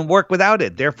gravity wouldn't work without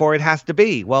it. Therefore, it has to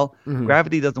be. Well,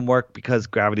 gravity doesn't work because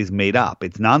gravity's made up.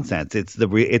 It's nonsense. It's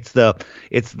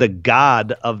the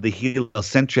god of the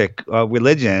heliocentric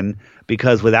religion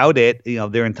because without it,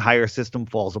 their entire system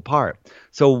falls apart.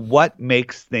 So what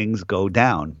makes things go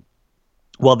down?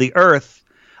 Well, the Earth.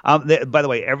 By the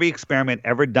way, every experiment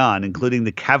ever done, including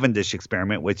the Cavendish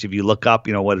experiment, which if you look up,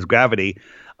 what is gravity.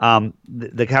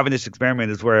 The Cavendish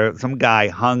experiment is where some guy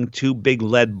hung two big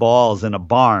lead balls in a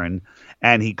barn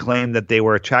and he claimed that they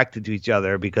were attracted to each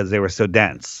other because they were so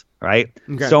dense, right?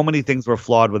 Okay. So many things were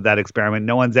flawed with that experiment.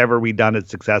 No one's ever redone it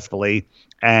successfully,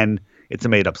 and it's a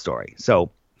made-up story. So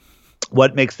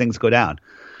what makes things go down?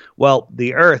 Well,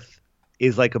 the Earth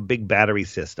is like a big battery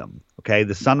system. Okay,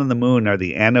 the sun and the moon are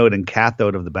the anode and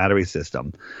cathode of the battery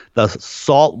system. The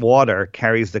salt water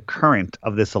carries the current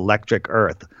of this electric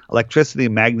Earth. Electricity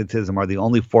and magnetism are the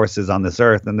only forces on this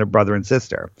Earth, and they're brother and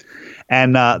sister.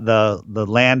 And the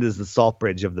land is the salt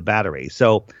bridge of the battery.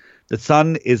 So the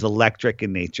sun is electric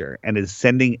in nature and is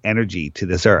sending energy to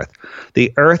this Earth.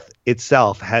 The Earth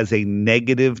itself has a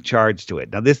negative charge to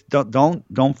it. Now, this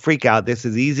don't freak out. This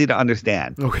is easy to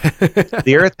understand. Okay.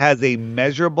 The Earth has a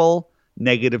measurable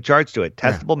negative charge to it,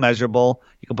 testable, measurable.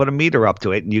 You can put a meter up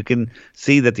to it, and you can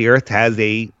see that the Earth has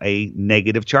a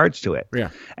negative charge to it. Yeah.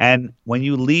 And when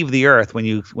you leave the Earth, when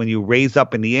you raise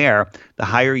up in the air, the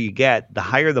higher you get, the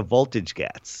higher the voltage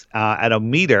gets. At a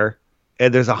meter,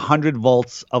 there's 100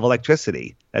 volts of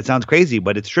electricity. That sounds crazy,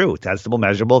 but it's true. Testable,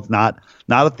 measurable. It's not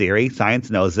a theory. Science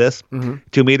knows this.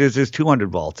 2 meters is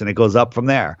 200 volts, and it goes up from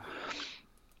there.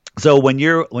 So when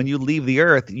you leave the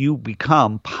Earth, you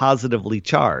become positively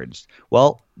charged.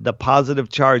 Well, the positive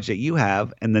charge that you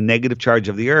have and the negative charge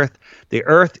of the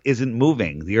Earth isn't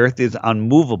moving. The Earth is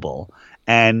unmovable.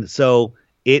 And so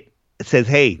it says,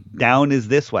 hey, down is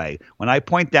this way. When I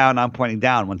point down, I'm pointing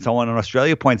down. When someone in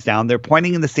Australia points down, they're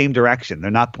pointing in the same direction.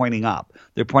 They're not pointing up.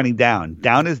 They're pointing down.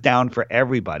 Down is down for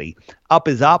everybody. Up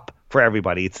is up for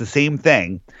everybody. It's the same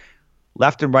thing.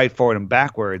 Left and right, forward and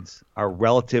backwards are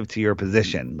relative to your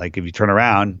position. Like if you turn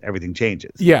around, everything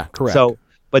changes. Yeah, correct. So,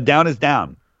 but down is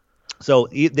down. So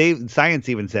science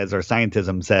even says, or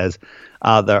scientism says,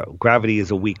 the gravity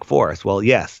is a weak force. Well,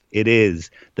 yes, it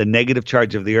is. The negative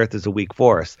charge of the Earth is a weak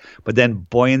force, but then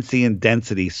buoyancy and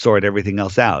density sort everything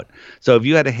else out. So if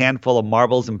you had a handful of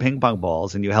marbles and ping pong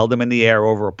balls and you held them in the air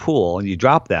over a pool and you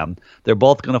drop them, they're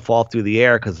both going to fall through the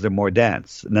air because they're more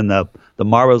dense. And then the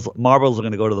marbles are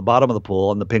going to go to the bottom of the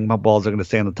pool, and the ping pong balls are going to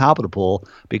stay on the top of the pool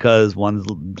because one's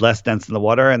less dense than the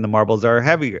water and the marbles are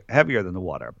heavier than the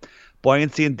water.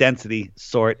 Buoyancy and density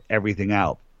sort everything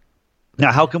out.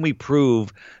 Now, how can we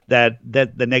prove that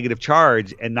the negative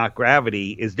charge and not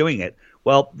gravity is doing it?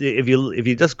 Well, if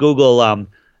you just Google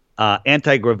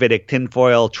anti-gravitic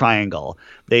tinfoil triangle,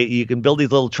 you can build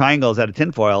these little triangles out of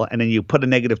tinfoil, and then you put a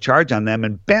negative charge on them,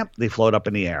 and bam, they float up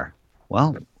in the air.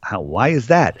 Well, why is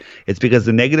that? It's because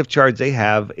the negative charge they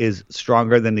have is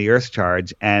stronger than the Earth's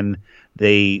charge, and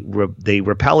they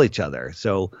repel each other.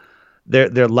 So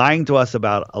they're lying to us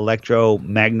about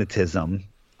electromagnetism.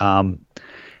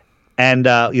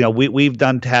 We've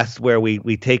done tests where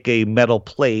we take a metal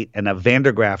plate and a Van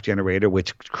der Graaf generator,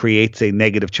 which creates a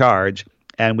negative charge,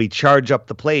 and we charge up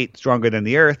the plate stronger than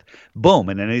the Earth, boom,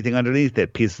 and then anything underneath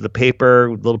it, pieces of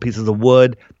paper, little pieces of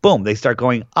wood, boom, they start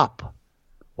going up.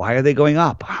 Why are they going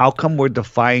up? How come we're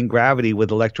defying gravity with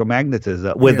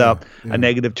electromagnetism, with a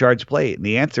negative charge plate? And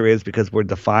the answer is because we're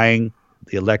defying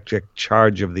the electric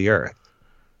charge of the Earth.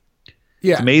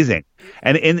 Yeah. It's amazing.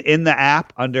 And in the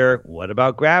app under What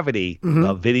About Gravity,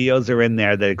 videos are in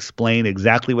there that explain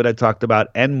exactly what I talked about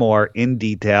and more in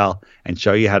detail and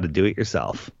show you how to do it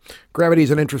yourself. Gravity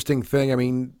is an interesting thing. I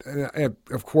mean,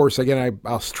 of course, again,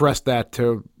 I'll stress that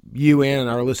to you and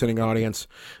our listening audience.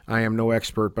 I am no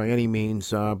expert by any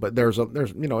means, but there's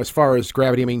as far as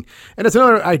gravity, I mean, and it's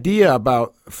another idea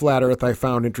about flat Earth I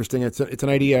found interesting. It's an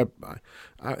idea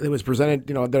that was presented,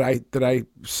 that I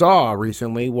saw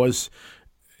recently was,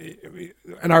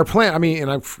 and our planet, I mean,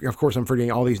 and of course I'm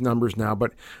forgetting all these numbers now,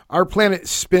 but our planet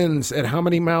spins at how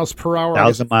many miles per hour?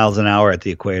 1,000 miles an hour at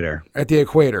the equator. At the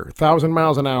equator, 1,000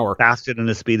 miles an hour. Faster than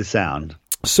the speed of sound.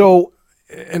 So,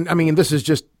 and I mean, this is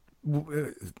just,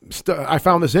 I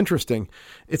found this interesting.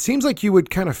 It seems like you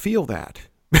would kind of feel that.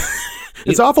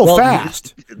 It's awful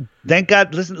fast. Thank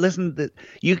God. Listen.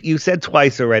 You said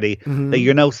twice already that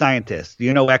you're no scientist.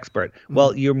 You're no expert.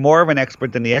 Well, you're more of an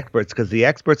expert than the experts because the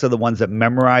experts are the ones that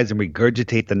memorize and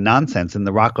regurgitate the nonsense in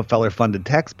the Rockefeller-funded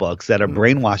textbooks that are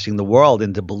brainwashing the world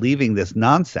into believing this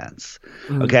nonsense.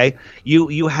 Okay?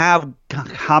 You have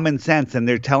common sense, and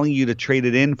they're telling you to trade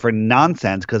it in for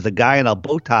nonsense because the guy in a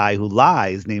bow tie who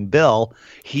lies, named Bill,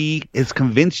 he has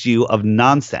convinced you of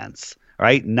nonsense.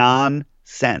 Right?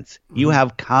 Sense. You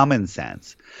have common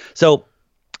sense. So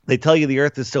they tell you the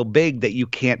Earth is so big that you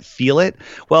can't feel it.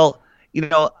 Well,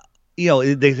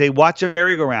 they say watch a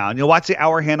merry-go-round. Watch the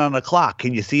hour hand on the clock.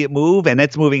 Can you see it move? And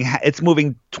it's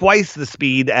moving twice the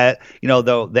speed at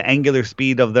the angular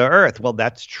speed of the Earth. Well,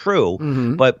 that's true.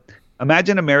 But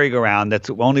imagine a merry-go-round that's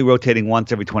only rotating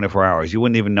once every 24 hours. You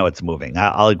wouldn't even know it's moving.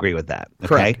 I'll agree with that.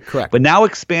 Okay? Correct. But now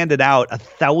expand it out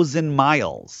 1,000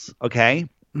 miles. Okay?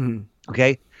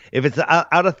 Okay. If it's out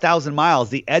 1,000 miles,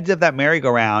 the edge of that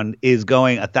merry-go-round is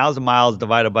going 1,000 miles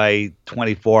divided by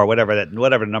 24, whatever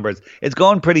the number is. It's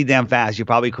going pretty damn fast. You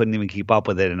probably couldn't even keep up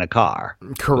with it in a car.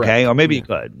 Correct. Okay. Or maybe you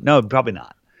could. No, probably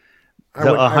not.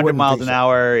 So 100 miles an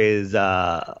hour is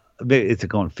it's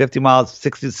going 50 miles,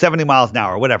 60, 70 miles an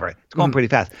hour, whatever. It's going pretty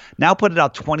fast. Now put it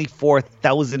out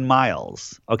 24,000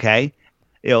 miles. Okay.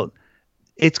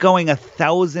 It's going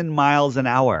 1,000 miles an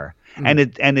hour. And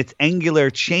it's angular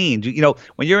change.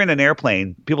 When you're in an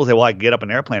airplane, people say, well, I can get up in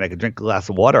an airplane, I can drink a glass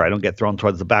of water, I don't get thrown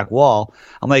towards the back wall.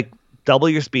 I'm like, double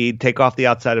your speed, take off the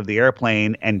outside of the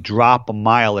airplane, and drop a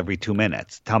mile every 2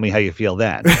 minutes. Tell me how you feel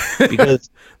then. Because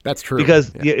that's true.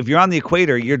 Because if you're on the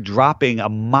equator, you're dropping a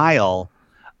mile.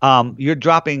 You're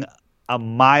dropping a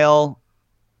mile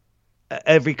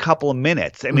every couple of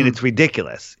minutes. I mean, it's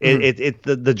ridiculous.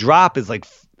 The drop is like,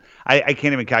 I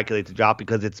can't even calculate the drop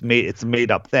because it's a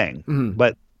made up thing.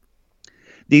 But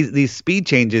these speed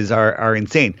changes are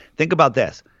insane. Think about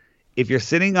this. If you're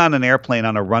sitting on an airplane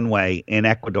on a runway in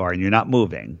Ecuador and you're not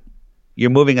moving, you're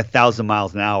moving 1,000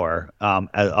 miles an hour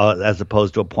as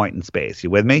opposed to a point in space. You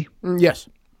with me? Yes.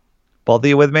 Both of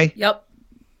you with me? Yep.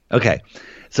 Okay.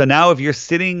 So now if you're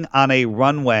sitting on a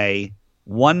runway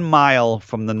 1 mile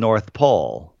from the North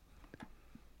Pole,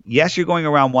 yes, you're going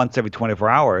around once every 24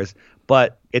 hours,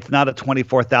 but it's not a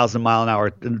 24,000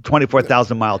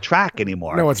 mile track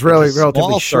anymore. No, it's really relatively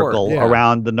small short. Circle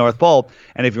around the North Pole.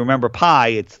 And if you remember pi,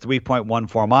 it's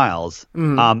 3.14 miles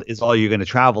is all you're going to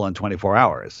travel in 24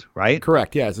 hours, right?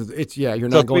 Correct. Yes. You're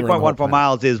not going around 3.14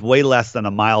 miles is way less than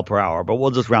a mile per hour, but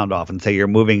we'll just round off and say you're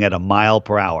moving at a mile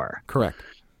per hour. Correct.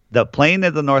 The plane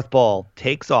at the North Pole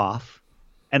takes off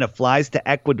and it flies to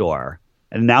Ecuador,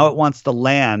 and now it wants to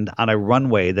land on a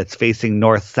runway that's facing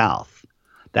north-south.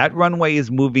 That runway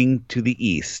is moving to the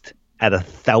east at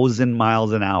 1,000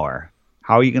 miles an hour.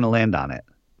 How are you going to land on it?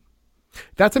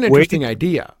 That's an interesting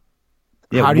idea.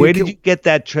 Yeah. Where did you get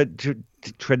that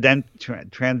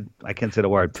I can't say the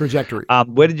word. Trajectory.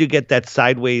 Where did you get that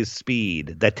sideways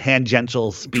speed, that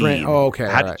tangential speed? Okay.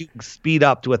 How did you speed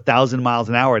up to 1,000 miles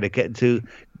an hour to get to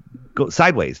go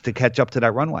sideways to catch up to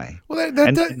that runway? Well,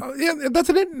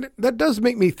 that does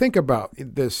make me think about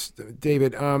this,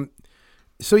 David.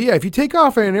 So, if you take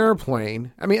off in an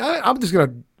airplane, I mean, I'm just going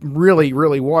to really,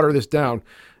 really water this down.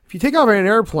 If you take off in an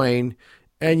airplane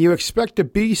and you expect to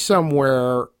be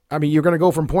somewhere, I mean, you're going to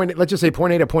go from let's just say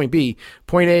point A to point B.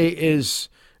 Point A is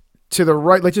to the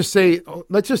right.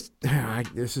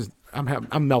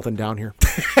 I'm melting down here.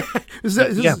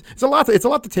 It's a lot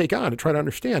to take on to try to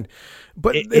understand.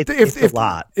 But it's a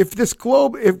lot. If this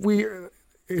globe,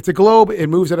 it's a globe, it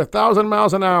moves at 1,000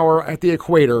 miles an hour at the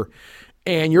equator,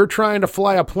 and you're trying to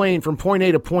fly a plane from point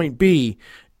A to point B,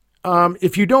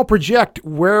 if you don't project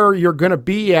where you're going to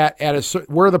be at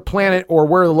where the planet or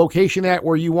where the location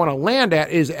where you want to land at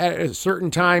is at a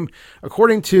certain time,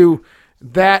 according to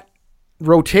that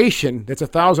rotation, that's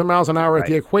 1,000 miles an hour at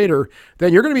the equator,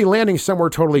 then you're going to be landing somewhere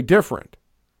totally different.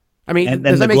 I mean,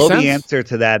 does that make sense? The answer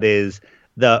to that is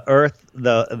the Earth,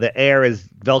 the air is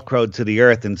Velcroed to the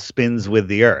Earth and spins with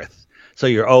the Earth. So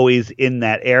you're always in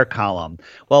that air column.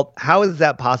 Well, how is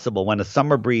that possible when a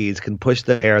summer breeze can push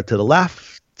the air to the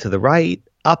left, to the right,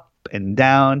 up and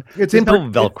down? There's no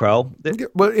Velcro.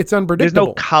 Well, it's unpredictable. There's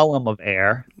no column of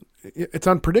air. It's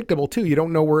unpredictable too. You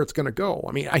don't know where it's going to go.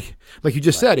 I mean, like you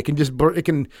just said,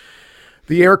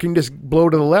 the air can just blow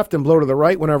to the left and blow to the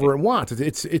right whenever it wants.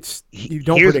 You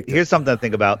don't predict it. Here's something to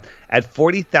think about. At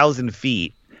 40,000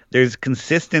 feet, there's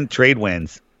consistent trade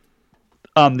winds.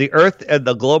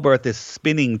 The globe Earth is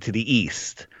spinning to the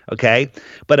east, okay?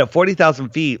 But at 40,000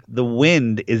 feet, the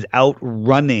wind is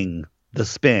outrunning the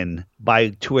spin by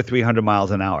 200 or 300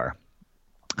 miles an hour,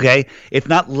 okay? It's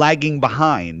not lagging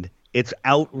behind. It's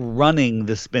outrunning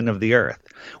the spin of the Earth.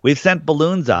 We've sent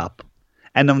balloons up,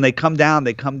 and when they come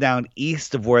down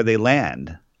east of where they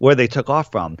land, where they took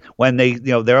off from. When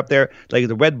they're up there, like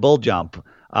the Red Bull jump,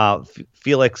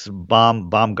 Felix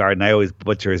Baumgarten, I always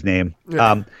butcher his name.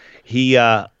 Yeah. He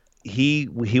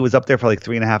was up there for like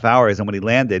 3.5 hours, and when he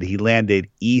landed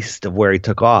east of where he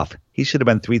took off. He should have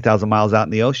been 3,000 miles out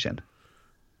in the ocean.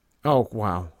 Oh,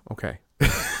 wow. Okay.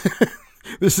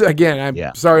 This is, again,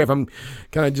 I'm sorry if I'm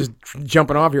kind of just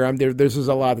jumping off here. This is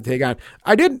a lot to take on.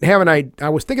 I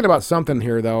was thinking about something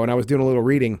here, though, and I was doing a little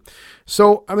reading.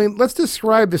 So, I mean, let's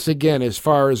describe this again as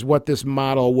far as what this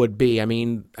model would be. I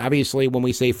mean, obviously, when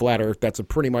we say flat Earth, that's a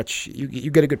pretty much,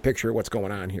 you get a good picture of what's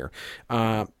going on here.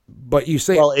 But you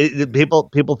say... Well,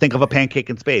 people think of a pancake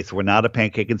in space. We're not a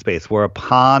pancake in space. We're a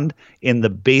pond in the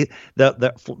base.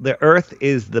 The Earth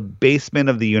is the basement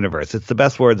of the universe. It's the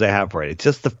best words I have for it. It's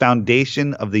just the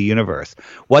foundation of the universe.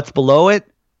 What's below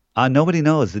it? Nobody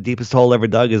knows. The deepest hole ever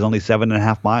dug is only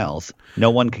 7.5 miles. No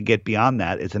one can get beyond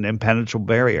that. It's an impenetrable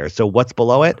barrier. So what's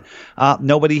below it?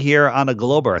 Nobody here on a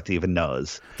globe Earth even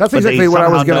knows. That's exactly what I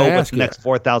was going to ask you. What the next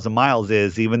 4,000 miles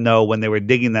is, even though when they were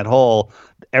digging that hole,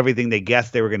 everything they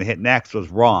guessed they were going to hit next was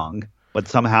wrong. But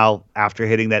somehow, after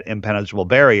hitting that impenetrable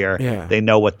barrier, they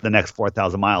know what the next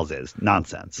 4,000 miles is.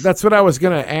 Nonsense. That's what I was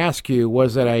going to ask you,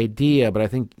 was that idea. But I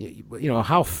think,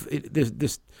 how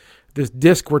this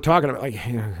disc we're talking about,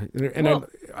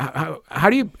 how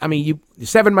do you?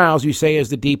 7 miles you say is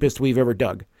the deepest we've ever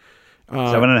dug.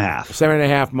 7.5.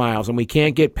 7.5 miles, and we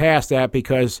can't get past that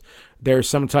because there's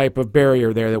some type of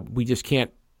barrier there that we just can't,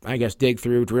 I guess, dig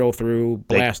through, drill through,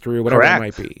 blast through, whatever it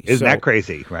might be. Isn't that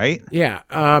crazy, right? Yeah.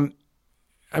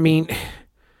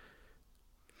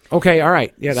 Okay, all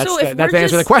right. Yeah, that's the answer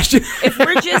to the question. If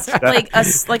we're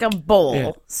just like a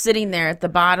bowl sitting there at the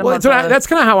bottom of that's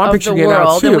kind of how I'm picturing the it world,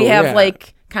 out too. and we have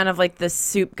kind of like the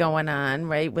soup going on,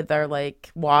 right, with our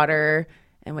water,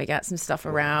 and we got some stuff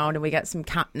around, and we got some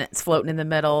continents floating in the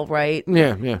middle, right?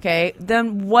 Yeah. Okay,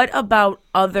 then what about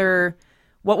other?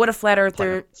 What would a flat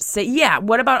earther say? Yeah.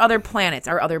 What about other planets?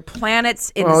 Are other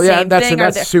planets in the same thing?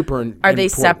 That's super. Are they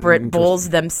separate bowls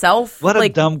themselves? What a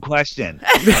dumb question.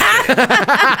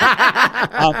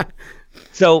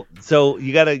 So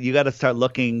you gotta start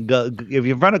looking. If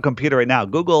you run a computer right now,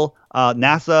 Google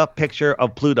NASA picture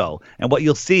of Pluto, and what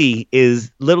you'll see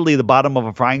is literally the bottom of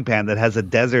a frying pan that has a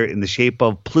desert in the shape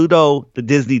of Pluto, the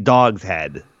Disney dog's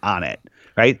head on it.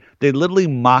 Right? They literally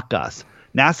mock us.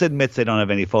 NASA admits they don't have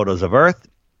any photos of Earth.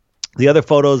 The other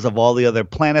photos of all the other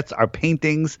planets are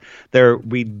paintings. They're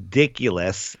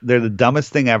ridiculous. They're the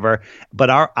dumbest thing ever. But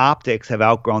our optics have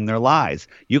outgrown their lies.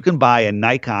 You can buy a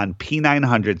Nikon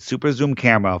P900 super zoom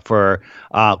camera for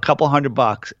a couple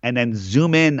 $100 and then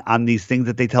zoom in on these things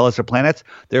that they tell us are planets.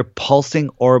 They're pulsing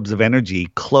orbs of energy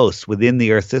close within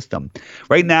the Earth system.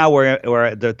 Right now, we're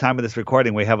at the time of this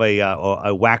recording, we have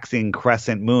a waxing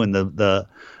crescent moon. The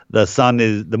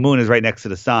moon is right next to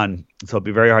the sun, so it'll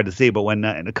be very hard to see. But when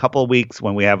in a couple of weeks,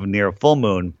 when we have near a full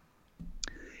moon,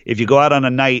 if you go out on a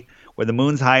night where the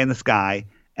moon's high in the sky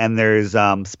and there's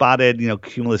spotted,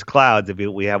 cumulus clouds, if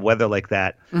we have weather like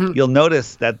that, you'll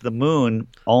notice that the moon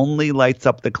only lights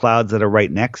up the clouds that are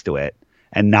right next to it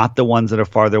and not the ones that are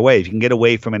farther away. If you can get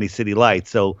away from any city lights.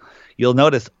 So you'll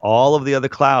notice all of the other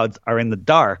clouds are in the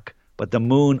dark, but the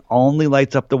moon only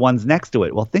lights up the ones next to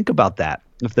it. Well, think about that.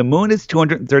 If the moon is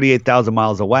 238,000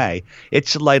 miles away, it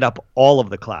should light up all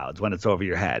of the clouds when it's over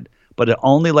your head. But it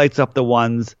only lights up the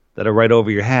ones that are right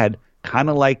over your head, kind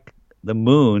of like the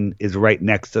moon is right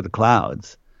next to the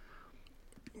clouds.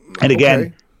 And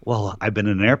again, I've been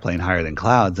in an airplane higher than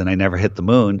clouds and I never hit the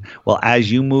moon. Well,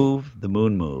 as you move, the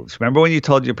moon moves. Remember when you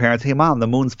told your parents, hey, Mom, the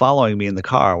moon's following me in the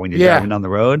car when you're driving down the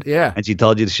road? Yeah. And she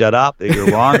told you to shut up? You're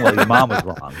wrong? Well, your mom was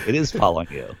wrong. It is following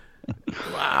you.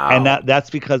 Wow. And that's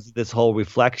because of this whole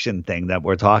reflection thing that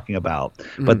we're talking about.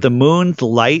 But the moon's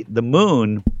light, the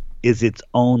moon is its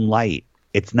own light.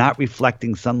 It's not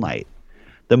reflecting sunlight.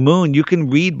 The moon, you can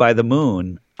read by the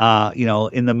moon,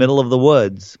 in the middle of the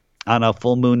woods on a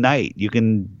full moon night. You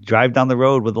can drive down the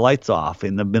road with the lights off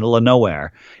in the middle of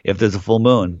nowhere if there's a full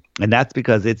moon. And that's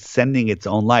because it's sending its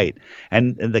own light.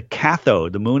 And the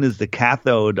cathode, the moon is the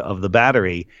cathode of the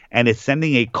battery, and it's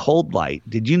sending a cold light.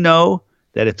 Did you know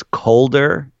that it's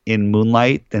colder in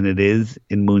moonlight than it is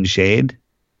in moonshade?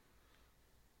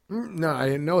 No, I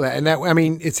didn't know that. And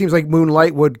it seems like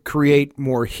moonlight would create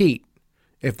more heat.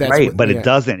 If that's right, but it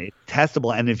doesn't. It's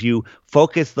testable. And if you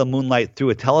focus the moonlight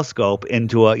through a telescope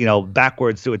into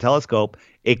backwards through a telescope,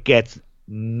 it gets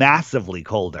massively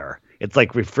colder. It's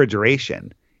like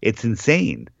refrigeration. It's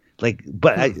insane.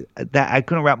 I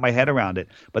couldn't wrap my head around it.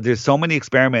 But there's so many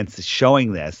experiments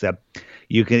showing this that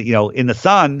you can, in the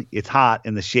sun, it's hot.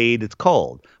 In the shade, it's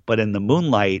cold. But in the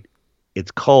moonlight, it's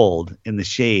cold. In the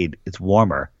shade, it's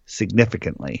warmer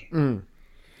significantly.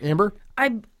 Amber?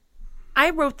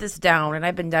 I wrote this down, and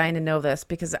I've been dying to know this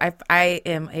because I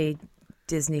am a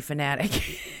Disney fanatic,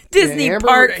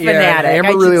 park fanatic.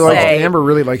 Amber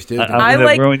really likes Disney. I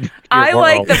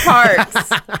like the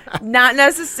parks, not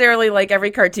necessarily like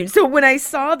every cartoon. So when I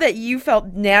saw that you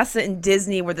felt NASA and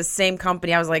Disney were the same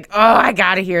company, I was like, oh, I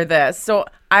got to hear this. So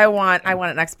I want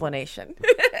an explanation.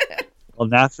 Well,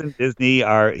 NASA and Disney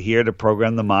are here to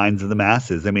program the minds of the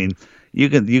masses. You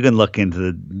can look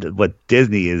into what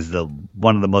Disney is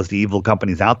one of the most evil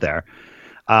companies out there.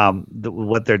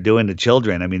 What they're doing to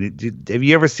children. Have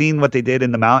you ever seen what they did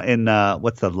in the mountain?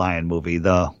 What's the lion movie?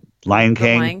 The Lion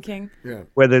King, Lion King. Yeah.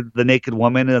 where the naked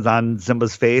woman is on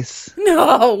Simba's face.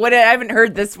 No, what? I haven't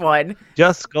heard this one.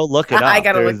 Just go look it up. I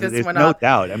gotta look this there's one no up.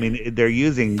 doubt. I mean, they're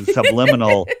using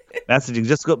subliminal messaging.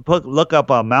 Just look up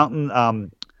a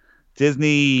mountain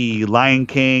Disney Lion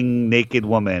King naked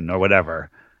woman or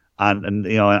whatever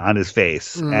on his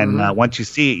face, and once you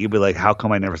see it, you'll be like, "How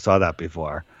come I never saw that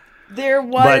before?" There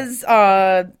was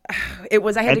it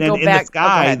was I had And to go then back. in the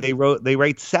sky, oh, they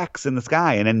write sex in the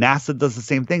sky, and then NASA does the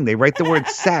same thing. They write the word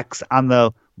sex on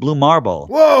the blue marble.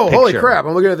 Whoa! picture. Holy crap!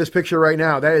 I'm looking at this picture right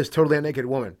now. That is totally a naked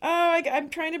woman. I'm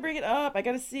trying to bring it up. I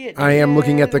got to see it. I am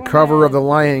looking at the cover of The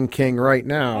Lion King right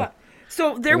now.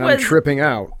 So there and was I'm tripping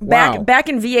out. back Wow. back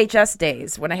in VHS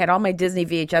days when I had all my Disney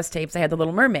VHS tapes. I had The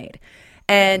Little Mermaid,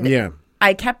 and Yeah.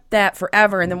 I kept that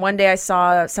forever. And then one day I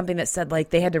saw something that said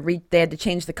like they had to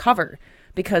change the cover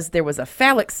because there was a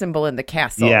phallic symbol in the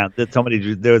castle. Yeah, that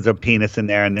there was a penis in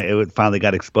there, and it finally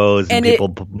got exposed, and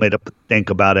people made up think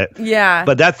about it. Yeah.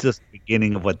 But that's just the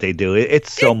beginning of what they do.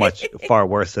 It's so much far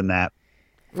worse than that.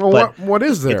 Well, But what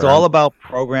is there? It's all about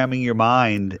programming your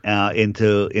mind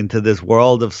into this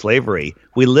world of slavery.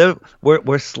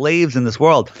 We're slaves in this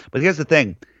world. But here's the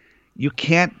thing: you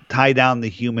can't tie down the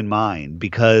human mind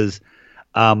because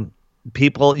you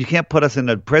can't put us in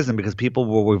a prison because people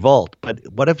will revolt. But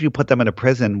what if you put them in a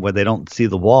prison where they don't see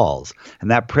the walls, and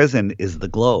that prison is the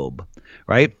globe,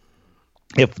 right?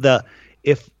 If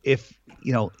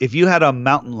you had a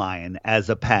mountain lion as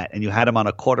a pet and you had him on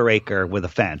a quarter acre with a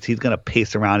fence, he's going to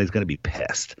pace around. He's going to be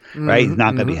pissed, right? He's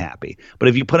not going to be happy. But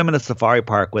if you put him in a safari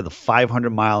park with a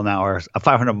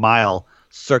 500-mile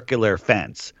circular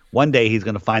fence, one day he's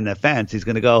going to find that fence. He's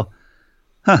going to go,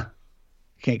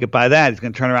 can't get by that. He's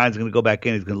going to turn around. He's going to go back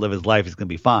in. He's going to live his life. He's going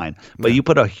to be fine. But you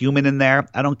put a human in there,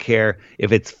 I don't care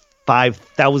if it's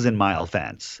 5,000-mile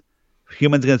fence.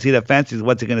 Human's going to see that fence.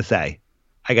 What's he going to say?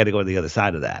 I got to go to the other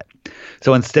side of that.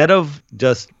 So instead of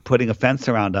just putting a fence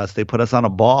around us, they put us on a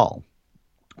ball.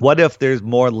 What if there's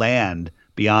more land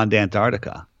beyond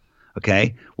Antarctica?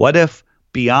 Okay. What if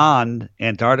beyond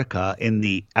Antarctica, in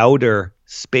the outer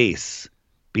space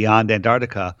beyond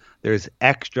Antarctica, there's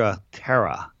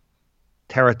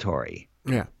territory?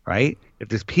 Yeah. Right? If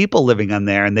there's people living on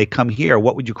there and they come here,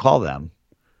 what would you call them?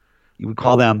 You would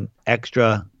call them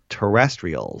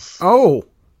extraterrestrials. Oh.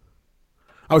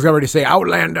 I was going to say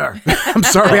Outlander. I'm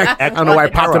sorry. I don't know why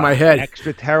it popped in my head.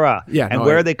 Extraterra. Yeah. And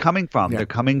where are they coming from? Yeah. They're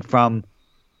coming from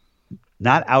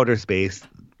not outer space,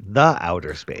 the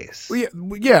outer space.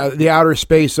 Yeah, the outer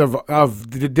space of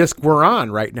the disc we're on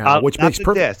right now, which not makes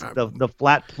the disc, the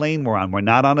flat plane we're on. We're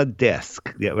not on a disc,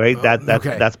 right?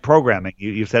 That's programming.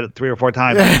 You said it 3 or 4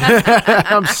 times.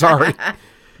 I'm sorry.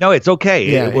 No, it's okay.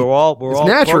 Yeah, we're all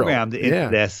natural. programmed into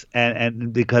this,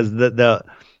 and because the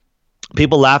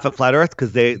people laugh at flat Earth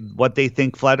because what they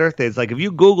think flat Earth is. Like if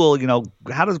you Google,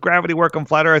 how does gravity work on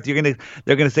flat Earth?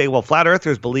 They're gonna say, well, flat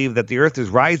Earthers believe that the Earth is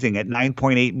rising at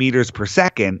 9.8 meters per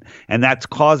second, and that's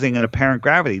causing an apparent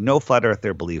gravity. No flat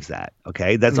Earther believes that.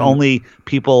 Okay, that's only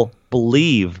people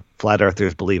believe. Flat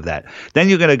Earthers believe that. Then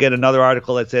you're going to get another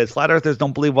article that says Flat Earthers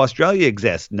don't believe Australia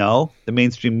exists. No, the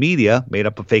mainstream media made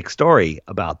up a fake story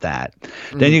about that.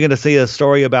 Then you're going to see a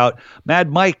story about Mad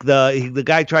Mike, the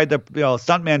guy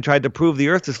stuntman tried to prove the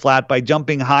Earth is flat by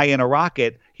jumping high in a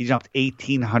rocket. He jumped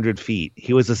 1,800 feet.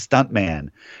 He was a stuntman.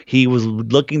 He was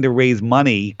looking to raise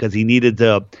money because he needed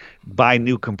to buy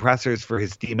new compressors for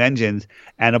his steam engines.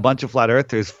 And a bunch of flat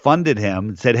earthers funded him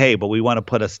and said, hey, but we want to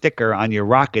put a sticker on your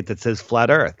rocket that says flat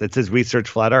Earth, that says research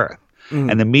flat Earth.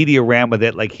 And the media ran with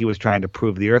it like he was trying to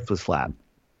prove the Earth was flat.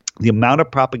 The amount of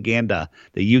propaganda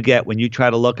that you get when you try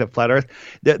to look at flat Earth,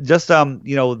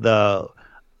 the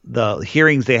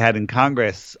hearings they had in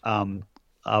Congress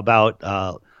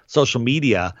about social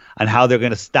media and how they're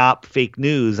going to stop fake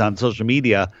news on social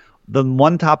media. The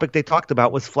one topic they talked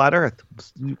about was flat Earth.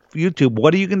 YouTube,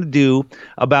 what are you going to do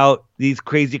about these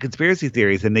crazy conspiracy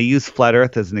theories? And they use flat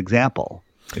Earth as an example.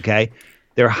 Okay,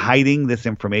 they're hiding this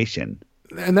information.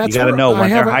 And that's you got to know when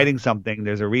they're hiding hiding something,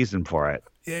 there's a reason for it.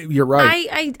 You're right.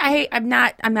 I'm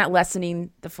not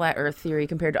lessening the flat Earth theory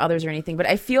compared to others or anything, but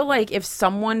I feel like if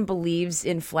someone believes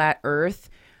in flat Earth,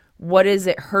 what is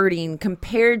it hurting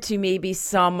compared to maybe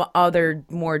some other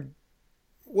more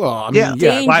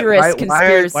dangerous conspiracy why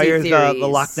is theories? The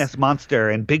Loch Ness Monster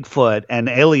and Bigfoot and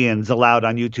aliens allowed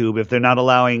on YouTube if they're not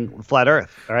allowing flat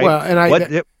Earth? Right?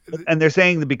 Well, and they're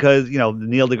saying that because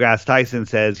Neil deGrasse Tyson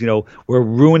says we're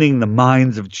ruining the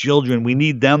minds of children. We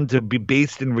need them to be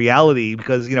based in reality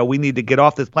because we need to get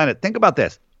off this planet. Think about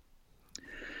this.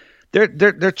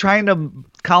 They're trying to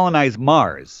colonize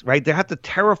Mars, right? They have to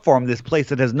terraform this place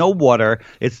that has no water.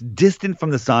 It's distant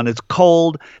from the sun. It's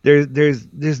cold.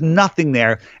 There's nothing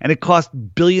there, and it costs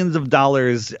billions of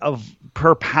dollars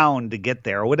per pound to get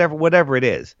there, or whatever it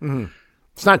is. Mm-hmm.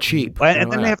 It's not cheap.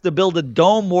 And then they have to build a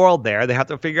dome world there. They have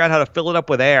to figure out how to fill it up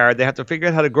with air. They have to figure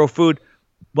out how to grow food.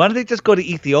 Why don't they just go to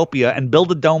Ethiopia and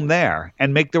build a dome there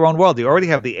and make their own world? You already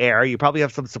have the air. You probably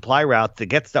have some supply routes to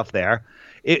get stuff there.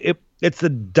 It's the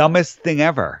dumbest thing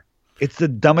ever. It's the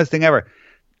dumbest thing ever.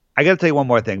 I got to tell you one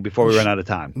more thing before we run out of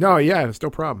time. No, yeah, it's no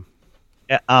problem.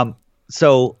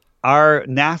 So our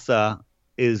NASA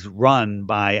is run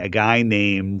by a guy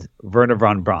named Werner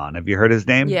von Braun. Have you heard his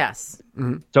name? Yes.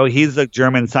 Mm-hmm. So he's a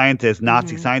German scientist,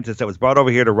 Nazi scientist that was brought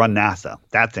over here to run NASA.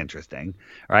 That's interesting,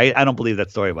 right? I don't believe that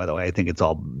story, by the way. I think it's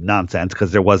all nonsense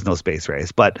because there was no space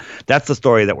race. But that's the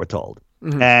story that we're told.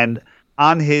 Mm-hmm. And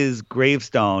on his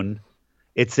gravestone,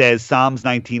 it says Psalms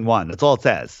 19:1. That's all it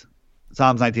says.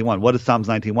 Psalms 19:1. What does Psalms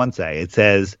 19:1 say? It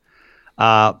says,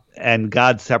 and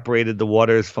God separated the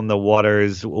waters from the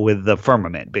waters with the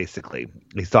firmament, basically.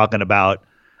 He's talking about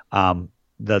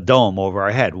the dome over our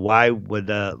head. Why would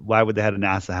the head of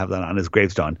NASA have that on his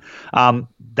gravestone?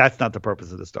 That's not the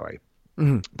purpose of the story.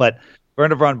 Mm-hmm. But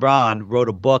Werner von Braun wrote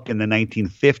a book in the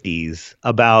 1950s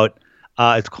about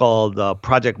it's called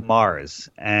Project Mars.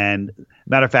 And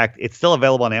matter of fact, it's still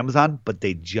available on Amazon, but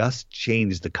they just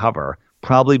changed the cover,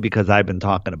 probably because I've been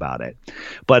talking about it.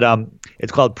 But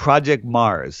it's called Project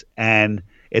Mars, and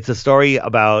it's a story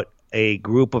about a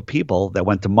group of people that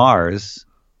went to Mars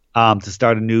to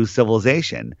start a new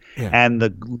civilization. Yeah. And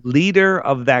the leader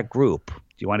of that group,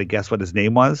 do you want to guess what his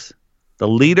name was? The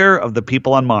leader of the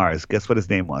people on Mars, guess what his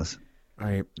name was?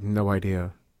 I have no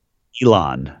idea.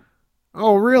 Elon.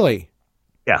 Oh, really?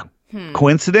 Yeah.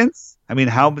 Coincidence? I mean,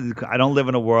 I don't live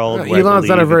in a world where Elon's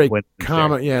not a very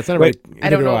common. Yeah, it's not a very. I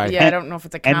don't know. Yeah, I don't know if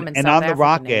it's a common. And on the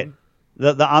rocket,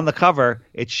 on the cover,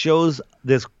 it shows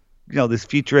this, this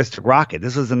futuristic rocket.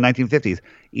 This was in the 1950s.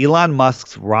 Elon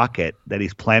Musk's rocket that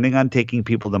he's planning on taking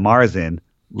people to Mars in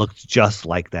looks just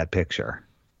like that picture.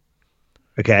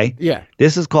 Okay. Yeah.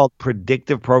 This is called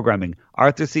predictive programming.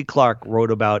 Arthur C. Clarke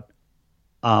wrote about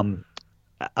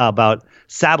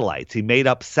satellites. He made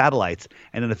up satellites,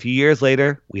 and then a few years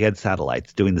later, we had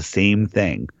satellites doing the same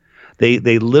thing. They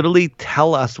literally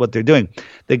tell us what they're doing.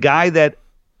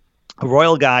 A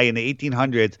royal guy in the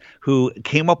 1800s who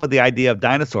came up with the idea of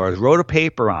dinosaurs, wrote a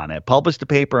paper on it, published a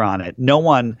paper on it. No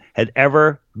one had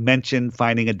ever mentioned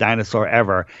finding a dinosaur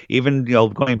ever. Even,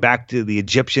 going back to the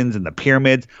Egyptians and the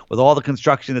pyramids, with all the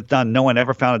construction that's done, no one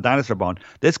ever found a dinosaur bone.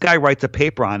 This guy writes a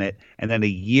paper on it, and then a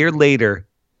year later,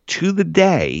 to the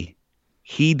day,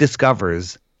 he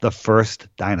discovers the first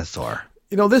dinosaur.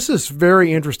 This is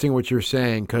very interesting what you're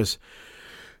saying, because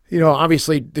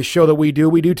obviously the show that we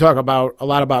do talk about a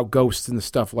lot about ghosts and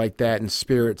stuff like that, and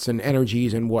spirits and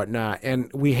energies and whatnot. And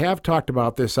we have talked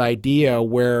about this idea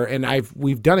where,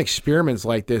 we've done experiments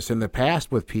like this in the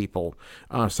past with people.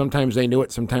 Sometimes they knew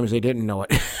it, sometimes they didn't know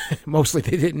it. Mostly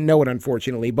they didn't know it,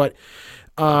 unfortunately. But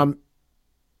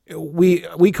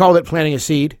we called it planting a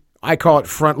seed. I call it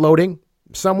front loading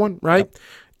someone, right?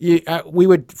 Yep. We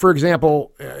would, for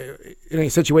example, in a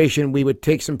situation, we would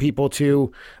take some people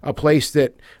to a place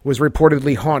that was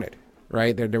reportedly haunted,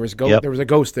 right? There was a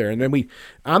ghost there. And then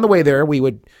on the way there, we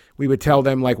would tell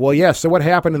them, like, well, yes, so what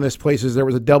happened in this place is there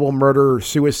was a double murder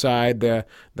suicide. The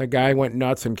guy went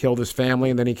nuts and killed his family,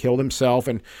 and then he killed himself.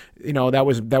 And, that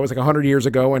was like 100 years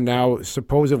ago. And now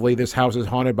supposedly this house is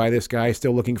haunted by this guy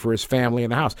still looking for his family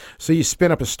in the house. So you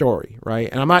spin up a story, right?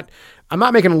 And I'm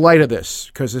not making light of this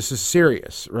because this is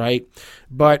serious, right?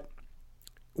 But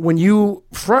when you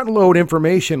front load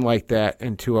information like that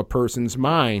into a person's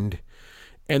mind,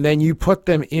 and then you put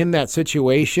them in that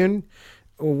situation,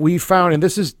 we found, and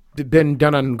this has been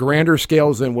done on grander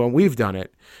scales than when we've done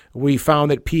it, we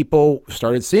found that people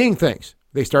started seeing things.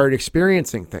 They started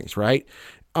experiencing things, right?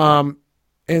 And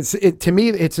to me,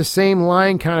 it's the same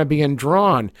line kind of being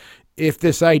drawn. If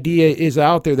this idea is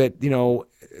out there that,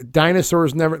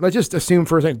 dinosaurs never, let's just assume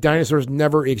for a second, dinosaurs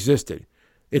never existed.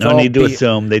 No need to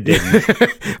assume they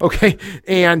didn't. Okay.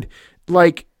 And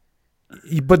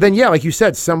but then, like you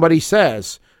said, somebody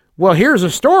says, well, here's a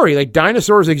story. Like,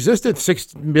 dinosaurs existed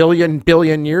 6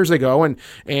 billion years ago,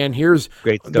 and here's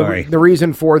great story. The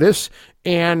reason for this,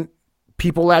 and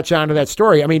people latch onto that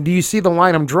story. I mean, do you see the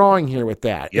line I'm drawing here with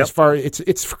that? Yep. As far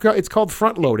it's called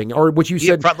front loading, or what you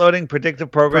said, front loading,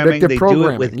 predictive programming. They do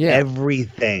it with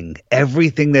everything.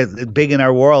 Everything that's big in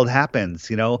our world happens.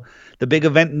 The big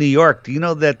event in New York. Do you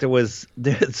know that there's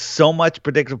so much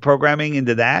predictive programming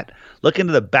into that? Look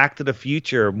into the Back to the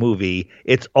Future movie.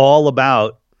 It's all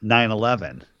about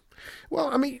 9/11. Well,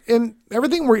 I mean, and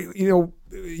everything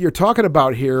you're talking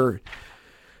about here,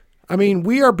 I mean,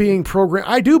 we are being programmed.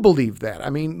 I do believe that. I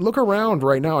mean, look around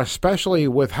right now, especially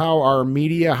with how our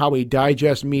media, how we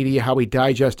digest media, how we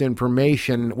digest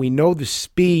information. We know the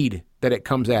speed that it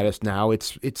comes at us now.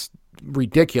 It's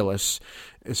ridiculous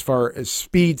as far as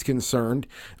speed's concerned.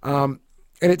 And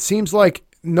it seems like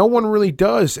no one really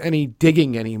does any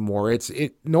digging anymore.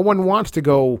 No one wants to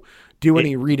go do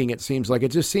any reading. It seems like it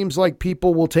just seems like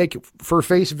people will take for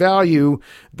face value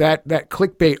that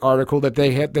clickbait article that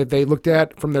they looked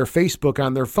at from their Facebook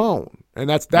on their phone, and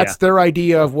that's their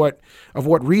idea of what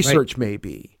research may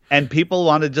be. And people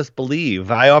want to just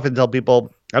believe. I often tell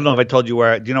people, I don't know if I told you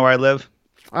do you know where I live?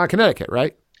 Connecticut,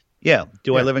 right? Yeah.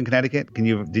 I live in Connecticut?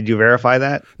 Did you verify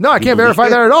that? No, I can't verify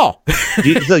that at all.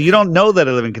 So you don't know that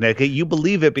I live in Connecticut. You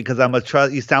believe it because I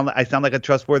sound like a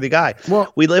trustworthy guy.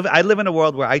 Well, I live in a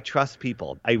world where I trust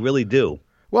people. I really do.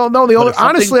 Well, no,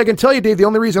 honestly, I can tell you, Dave, the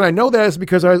only reason I know that is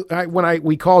because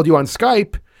we called you on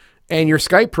Skype. And your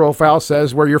Skype profile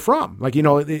says where you're from, like state. So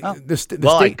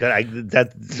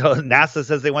NASA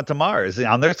says they went to Mars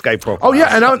on their Skype profile. Oh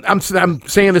yeah, and I'm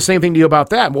saying the same thing to you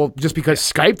about that. Well, just because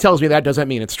Skype tells me that doesn't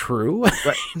mean it's true.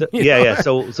 Right. Yeah.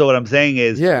 So what I'm saying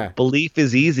is, belief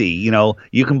is easy.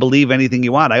 You can believe anything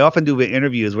you want. I often do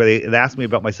interviews where they ask me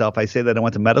about myself. I say that I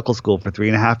went to medical school for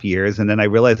 3.5 years, and then I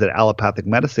realized that allopathic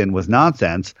medicine was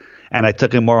nonsense. And I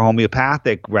took a more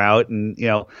homeopathic route, and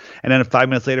then 5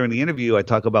 minutes later in the interview, I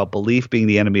talk about belief being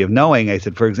the enemy of knowing. I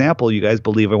said, for example, you guys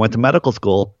believe I went to medical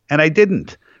school, and I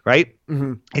didn't, right?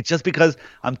 Mm-hmm. It's just because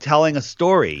I'm telling a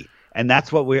story, and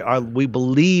that's what we are. We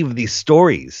believe these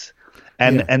stories,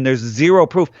 and there's zero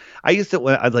proof. I was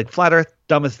like, flat Earth,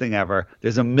 dumbest thing ever.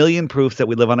 There's a million proofs that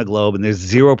we live on a globe, and there's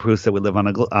zero proofs that we live on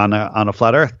a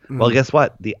flat Earth. Mm-hmm. Well, guess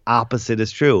what? The opposite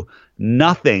is true.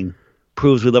 Nothing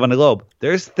proves we live on a globe.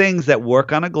 There's things that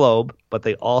work on a globe, but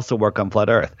they also work on flat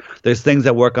Earth. There's things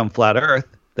that work on flat Earth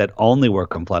that only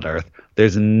work on flat Earth.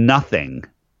 There's nothing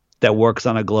that works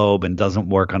on a globe and doesn't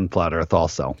work on flat Earth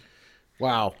also.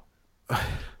 Wow.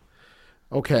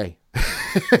 Okay.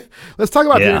 Let's talk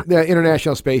about the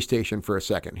International Space Station for a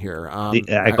second here.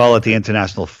 I call it the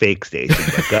International Fake Station.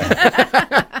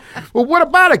 Well, what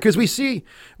about it? Because we see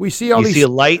all these. You see a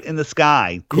light in the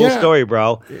sky. Cool story,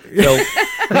 bro. So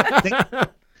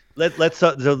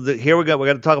here we go. We're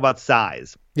going to talk about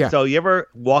size. Yeah. So you ever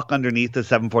walk underneath the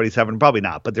 747? Probably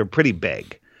not, but they're pretty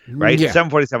big, right? Yeah.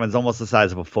 747 is almost the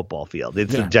size of a football field.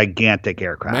 It's a gigantic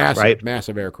aircraft, right?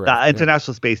 Massive aircraft. The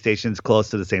International Space Station is close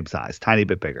to the same size, tiny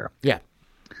bit bigger. Yeah.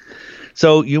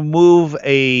 So you move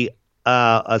a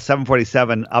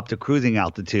 747 up to cruising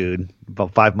altitude,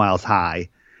 about 5 miles high,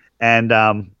 and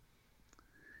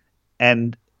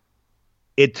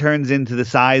it turns into the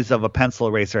size of a pencil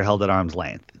eraser held at arm's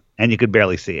length, and you could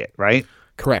barely see it, right?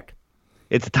 Correct.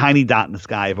 It's a tiny dot in the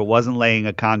sky. If it wasn't laying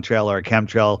a contrail or a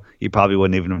chemtrail, you probably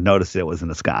wouldn't even have noticed it was in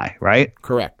the sky, right?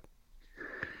 Correct.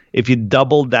 If you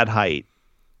doubled that height,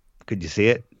 could you see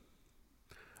it?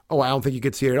 Oh, I don't think you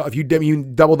could see it at all. If you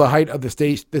double the height of the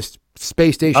space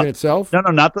station itself? No,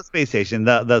 not the space station.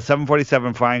 The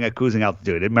 747 flying at cruising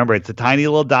altitude. Remember, it's a tiny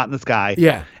little dot in the sky.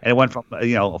 Yeah. And it went from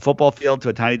a football field to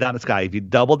a tiny dot in the sky. If you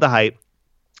doubled the height,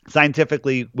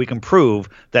 scientifically, we can prove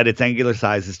that its angular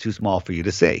size is too small for you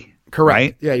to see. Correct.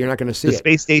 Right? Yeah, you're not going to see it. The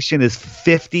space station is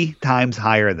 50 times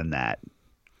higher than that.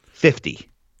 50.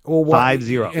 Well,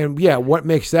 50. And what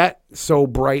makes that so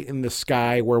bright in the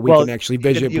sky where we can actually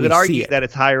visibly see it? You could argue that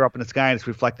it's higher up in the sky and it's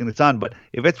reflecting the sun, but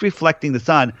if it's reflecting the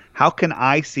sun, how can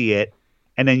I see it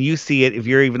and then you see it if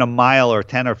you're even a mile or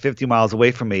 10 or 50 miles away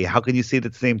from me? How can you see it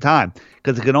at the same time?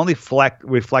 Because it can only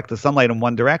reflect the sunlight in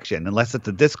one direction, unless it's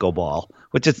a disco ball,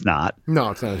 which it's not.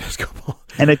 No, it's not a disco ball.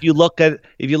 And if you look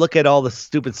at all the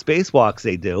stupid spacewalks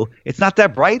they do, it's not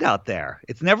that bright out there.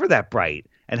 It's never that bright.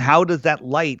 And how does that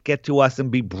light get to us and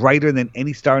be brighter than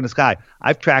any star in the sky?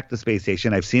 I've tracked the space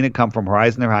station. I've seen it come from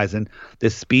horizon to horizon. The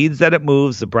speeds that it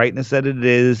moves, the brightness that it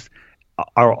is,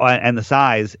 and the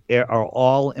size are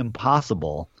all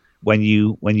impossible when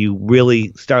you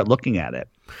really start looking at it.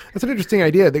 That's an interesting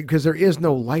idea because there is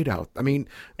no light out. I mean,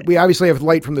 we obviously have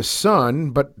light from the sun,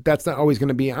 but that's not always going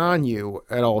to be on you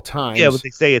at all times. Yeah, but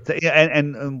they say it's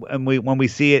when we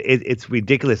see it, it's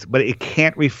ridiculous. But it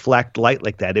can't reflect light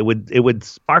like that. It would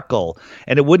sparkle,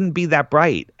 and it wouldn't be that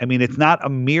bright. I mean, it's not a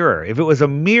mirror. If it was a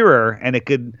mirror and it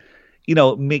could,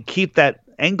 keep that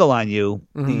angle on you,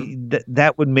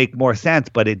 that would make more sense.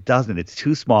 But it doesn't. It's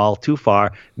too small, too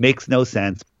far. Makes no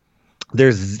sense.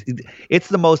 It's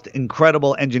the most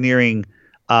incredible engineering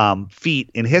feat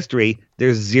in history.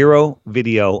 There's zero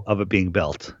video of it being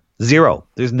built. Zero.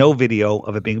 There's no video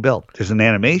of it being built. There's an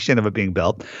animation of it being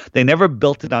built. They never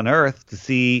built it on Earth to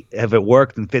see if it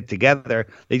worked and fit together.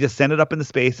 They just sent it up into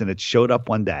space and it showed up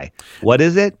one day. What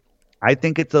is it? I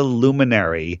think it's a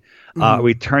luminary,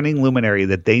 returning luminary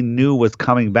that they knew was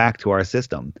coming back to our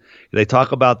system. They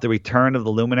talk about the return of the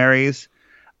luminaries.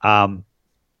 I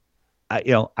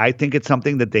think it's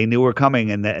something that they knew were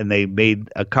coming, and they made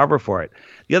a cover for it.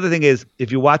 The other thing is,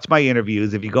 if you watch my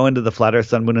interviews, if you go into the Flat Earth,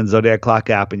 Sun, Moon, and Zodiac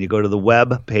Clock app and you go to the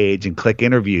web page and click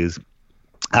interviews,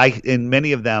 in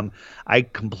many of them, I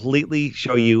completely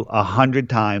show you 100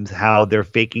 times how they're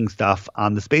faking stuff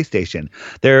on the space station.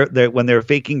 When they're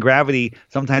faking gravity,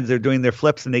 sometimes they're doing their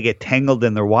flips and they get tangled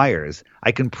in their wires.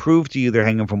 I can prove to you they're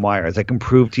hanging from wires. I can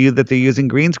prove to you that they're using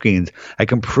green screens. I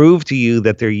can prove to you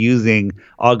that they're using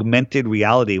augmented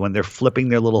reality when they're flipping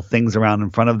their little things around in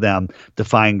front of them,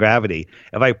 defying gravity.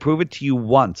 If I prove it to you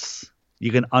once,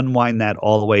 you can unwind that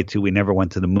all the way to we never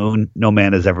went to the moon. No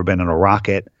man has ever been in a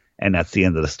rocket. And that's the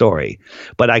end of the story.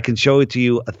 But I can show it to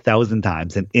you 1,000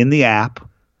 times. And in the app,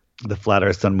 the Flat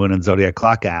Earth, Sun, Moon, and Zodiac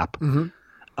Clock app,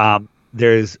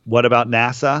 there's What About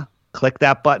NASA? Click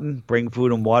that button, bring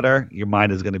food and water. Your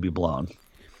mind is going to be blown.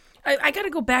 I got to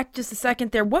go back just a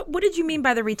second there. What did you mean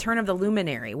by the return of the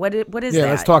luminary? What is that? Yeah,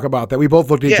 let's talk about that. We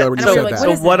both looked at each other when you said that.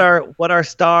 So what are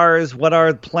stars? What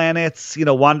are planets?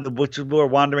 Which are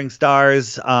wandering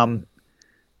stars? I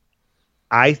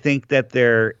think that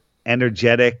they're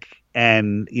energetic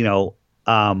and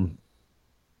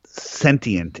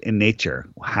sentient in nature.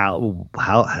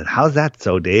 How's that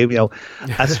so, Dave?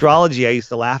 Astrology I used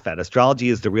to laugh at. Astrology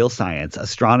is the real science.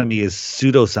 Astronomy is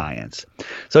pseudoscience.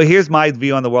 So here's my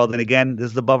view on the world. And again,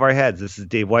 this is above our heads. This is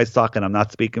Dave Weiss talking. I'm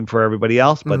not speaking for everybody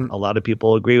else, but a lot of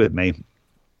people agree with me.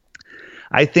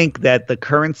 I think that the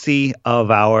currency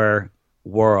of our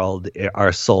world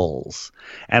are souls,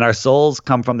 and our souls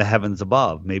come from the heavens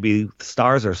above. Maybe the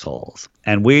stars are souls,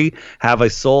 and we have a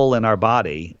soul in our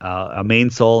body, a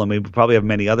main soul, and we probably have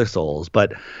many other souls,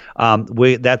 but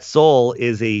that soul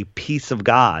is a piece of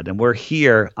God, and we're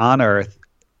here on Earth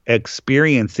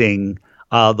experiencing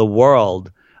the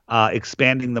world,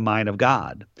 expanding the mind of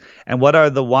God. And what are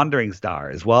the wandering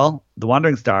stars? Well, the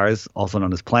wandering stars, also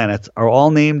known as planets, are all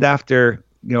named after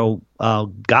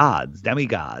gods,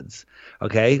 demigods.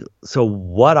 Okay, so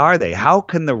what are they? How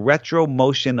can the retro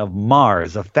motion of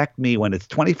Mars affect me when it's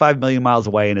 25 million miles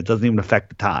away and it doesn't even affect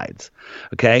the tides?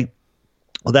 Okay,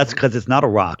 well, that's because it's not a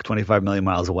rock 25 million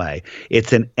miles away.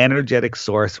 It's an energetic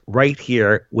source right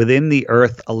here within the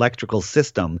Earth electrical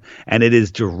system, and it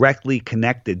is directly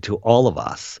connected to all of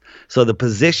us. So the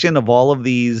position of all of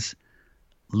these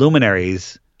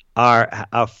luminaries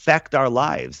affect our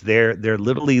lives. They're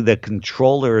literally the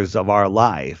controllers of our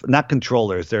life. Not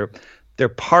controllers. They're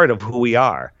part of who we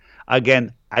are.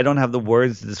 Again, I don't have the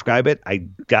words to describe it.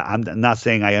 I'm not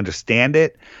saying I understand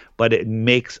it, but it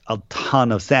makes a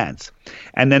ton of sense.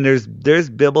 And then there's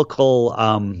biblical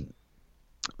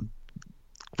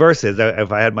verses.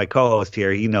 If I had my co-host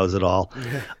here, he knows it all.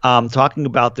 Talking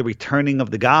about the returning of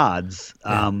the gods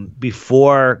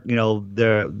before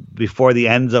the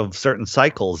ends of certain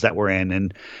cycles that we're in.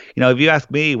 And if you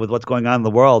ask me, with what's going on in the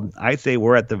world, I'd say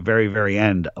we're at the very, very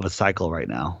end of a cycle right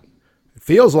now.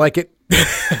 Feels like it.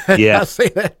 Yeah, I'll say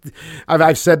that.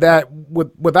 I've said that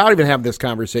without even having this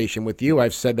conversation with you.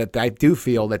 I've said that I do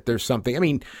feel that there's something. I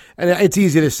mean, and it's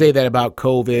easy to say that about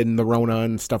COVID and the Rona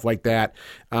and stuff like that.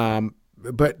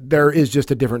 But there is just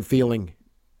a different feeling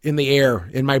in the air,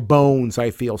 in my bones.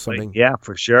 I feel something. Yeah,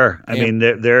 for sure. I mean,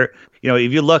 they're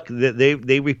if you look,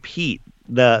 they repeat.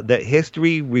 The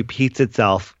history repeats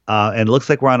itself, and it looks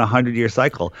like we're on a 100-year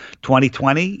cycle.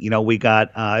 2020, we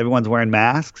got everyone's wearing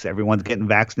masks, everyone's getting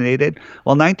vaccinated.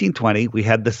 Well, 1920, we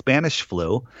had the Spanish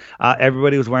flu.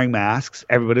 Everybody was wearing masks,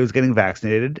 everybody was getting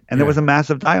vaccinated, and there was a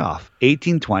massive die-off.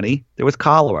 1820, there was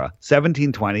cholera.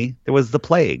 1720, there was the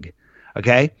plague.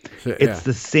 Okay, it's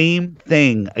the same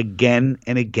thing again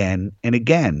and again and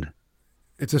again.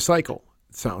 It's a cycle.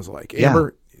 It sounds like.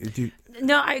 Amber,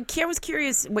 No, I was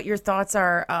curious what your thoughts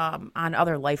are on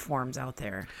other life forms out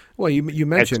there. Well, you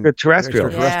mentioned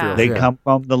extraterrestrials. Yeah. They come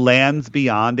from the lands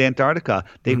beyond Antarctica.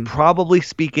 They probably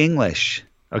speak English.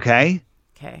 Okay.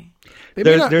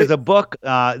 There's a book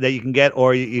that you can get,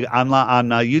 or on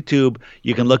YouTube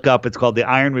you can look up. It's called The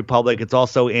Iron Republic. It's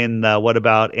also in the What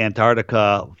About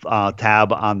Antarctica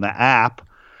tab on the app.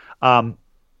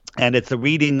 And it's a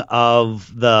reading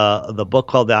of the book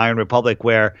called The Iron Republic,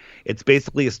 where it's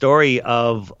basically a story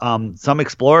of some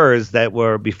explorers that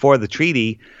were before the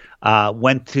treaty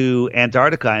went to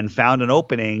Antarctica and found an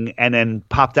opening and then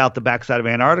popped out the backside of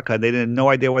Antarctica. They had no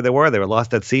idea where they were. They were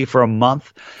lost at sea for a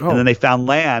month, and then they found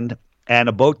land. and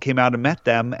a boat came out and met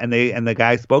them, and the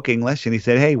guy spoke English, and he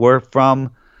said, "Hey, we're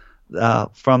from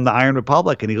the Iron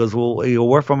Republic." And he goes, "Well,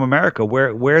 we're from America.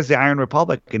 Where's the Iron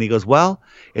Republic?" And he goes, "Well,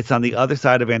 it's on the other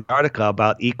side of Antarctica,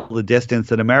 about equal the distance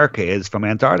that America is from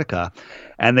Antarctica."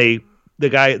 And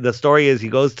the story is he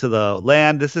goes to the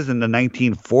land. This is in the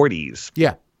 1940s.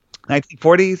 Yeah.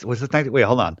 1940s? Was this 19? Wait,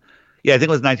 hold on. Yeah, I think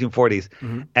it was 1940s.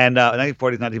 And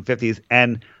 1940s, 1950s.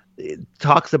 And it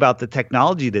talks about the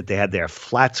technology that they had there: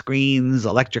 flat screens,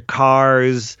 electric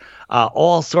cars,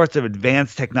 all sorts of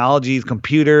advanced technologies,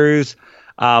 computers,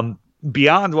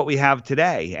 beyond what we have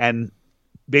today. And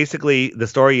basically, the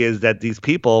story is that these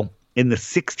people in the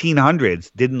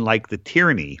 1600s didn't like the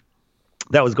tyranny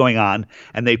that was going on,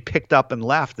 and they picked up and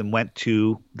left and went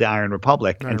to the Iron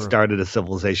Republic and started a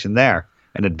civilization there,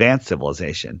 an advanced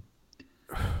civilization.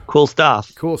 Cool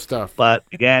stuff. Cool stuff. But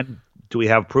again, do we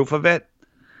have proof of it?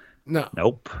 No.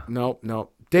 Nope.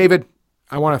 David,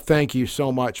 I want to thank you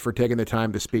so much for taking the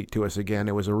time to speak to us again.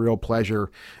 It was a real pleasure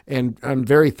and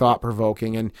very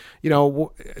thought-provoking. And,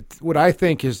 what I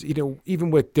think is,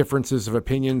 even with differences of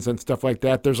opinions and stuff like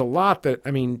that, there's a lot that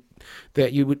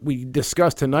we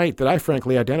discussed tonight that I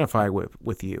frankly identify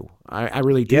with you. I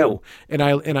really do.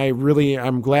 Yeah. And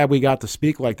I'm glad we got to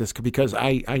speak like this, because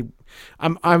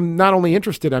I'm not only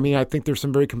interested, I think there's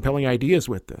some very compelling ideas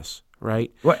with this,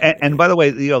 right? Well, and by the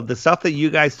way, the stuff that you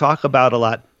guys talk about a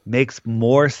lot makes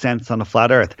more sense on a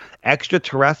flat Earth.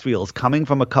 Extraterrestrials coming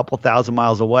from a couple thousand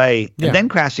miles away and then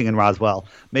crashing in Roswell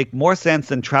make more sense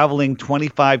than traveling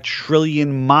 25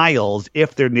 trillion miles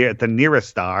if they're near the nearest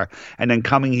star and then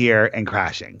coming here and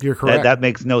crashing. You're correct. That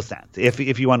makes no sense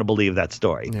if you want to believe that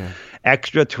story. Yeah.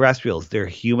 Extraterrestrials, they're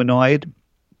humanoid.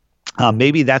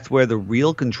 Maybe that's where the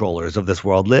real controllers of this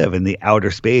world live, in the outer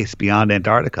space beyond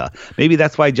Antarctica. Maybe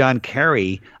that's why John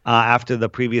Kerry, after the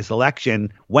previous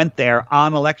election, went there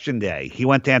on election day. He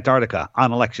went to Antarctica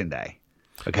on election day.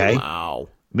 Okay. Wow.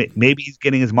 Maybe he's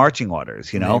getting his marching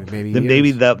orders.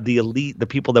 Maybe the elite, the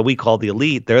people that we call the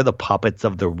elite, they're the puppets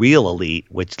of the real elite,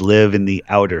 which live in the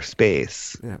outer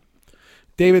space. Yeah.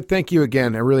 David, thank you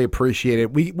again. I really appreciate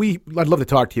it. I'd love to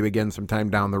talk to you again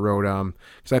sometime down the road.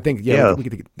 Because I think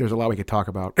there's a lot we could talk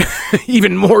about,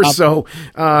 even more so.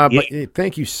 But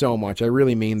thank you so much. I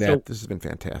really mean that. This has been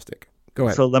fantastic. Go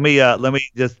ahead. So let me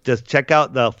just check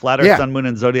out the Flat Earth, Sun, Moon,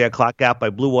 and Zodiac Clock app by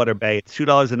Blue Water Bay. It's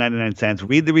 $2.99.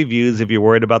 Read the reviews if you're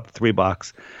worried about the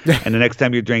 $3. And the next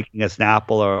time you're drinking a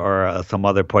Snapple or some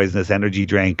other poisonous energy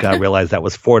drink, realize that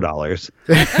was $4.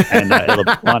 And it'll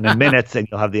be on in minutes, and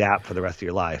you'll have the app for the rest of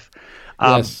your life.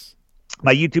 Yes.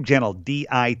 My YouTube channel,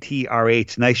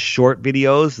 DITRH, nice short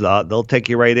videos. They'll take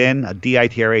you right in.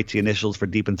 DITRH, the initials for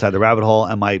Deep Inside the Rabbit Hole.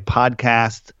 And my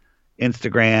podcast,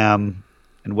 Instagram,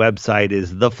 and website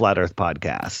is The Flat Earth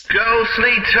Podcast.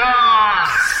 Ghostly Talk!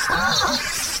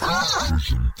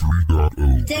 Version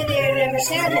 3.0. Did they never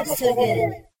sounded so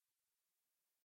good?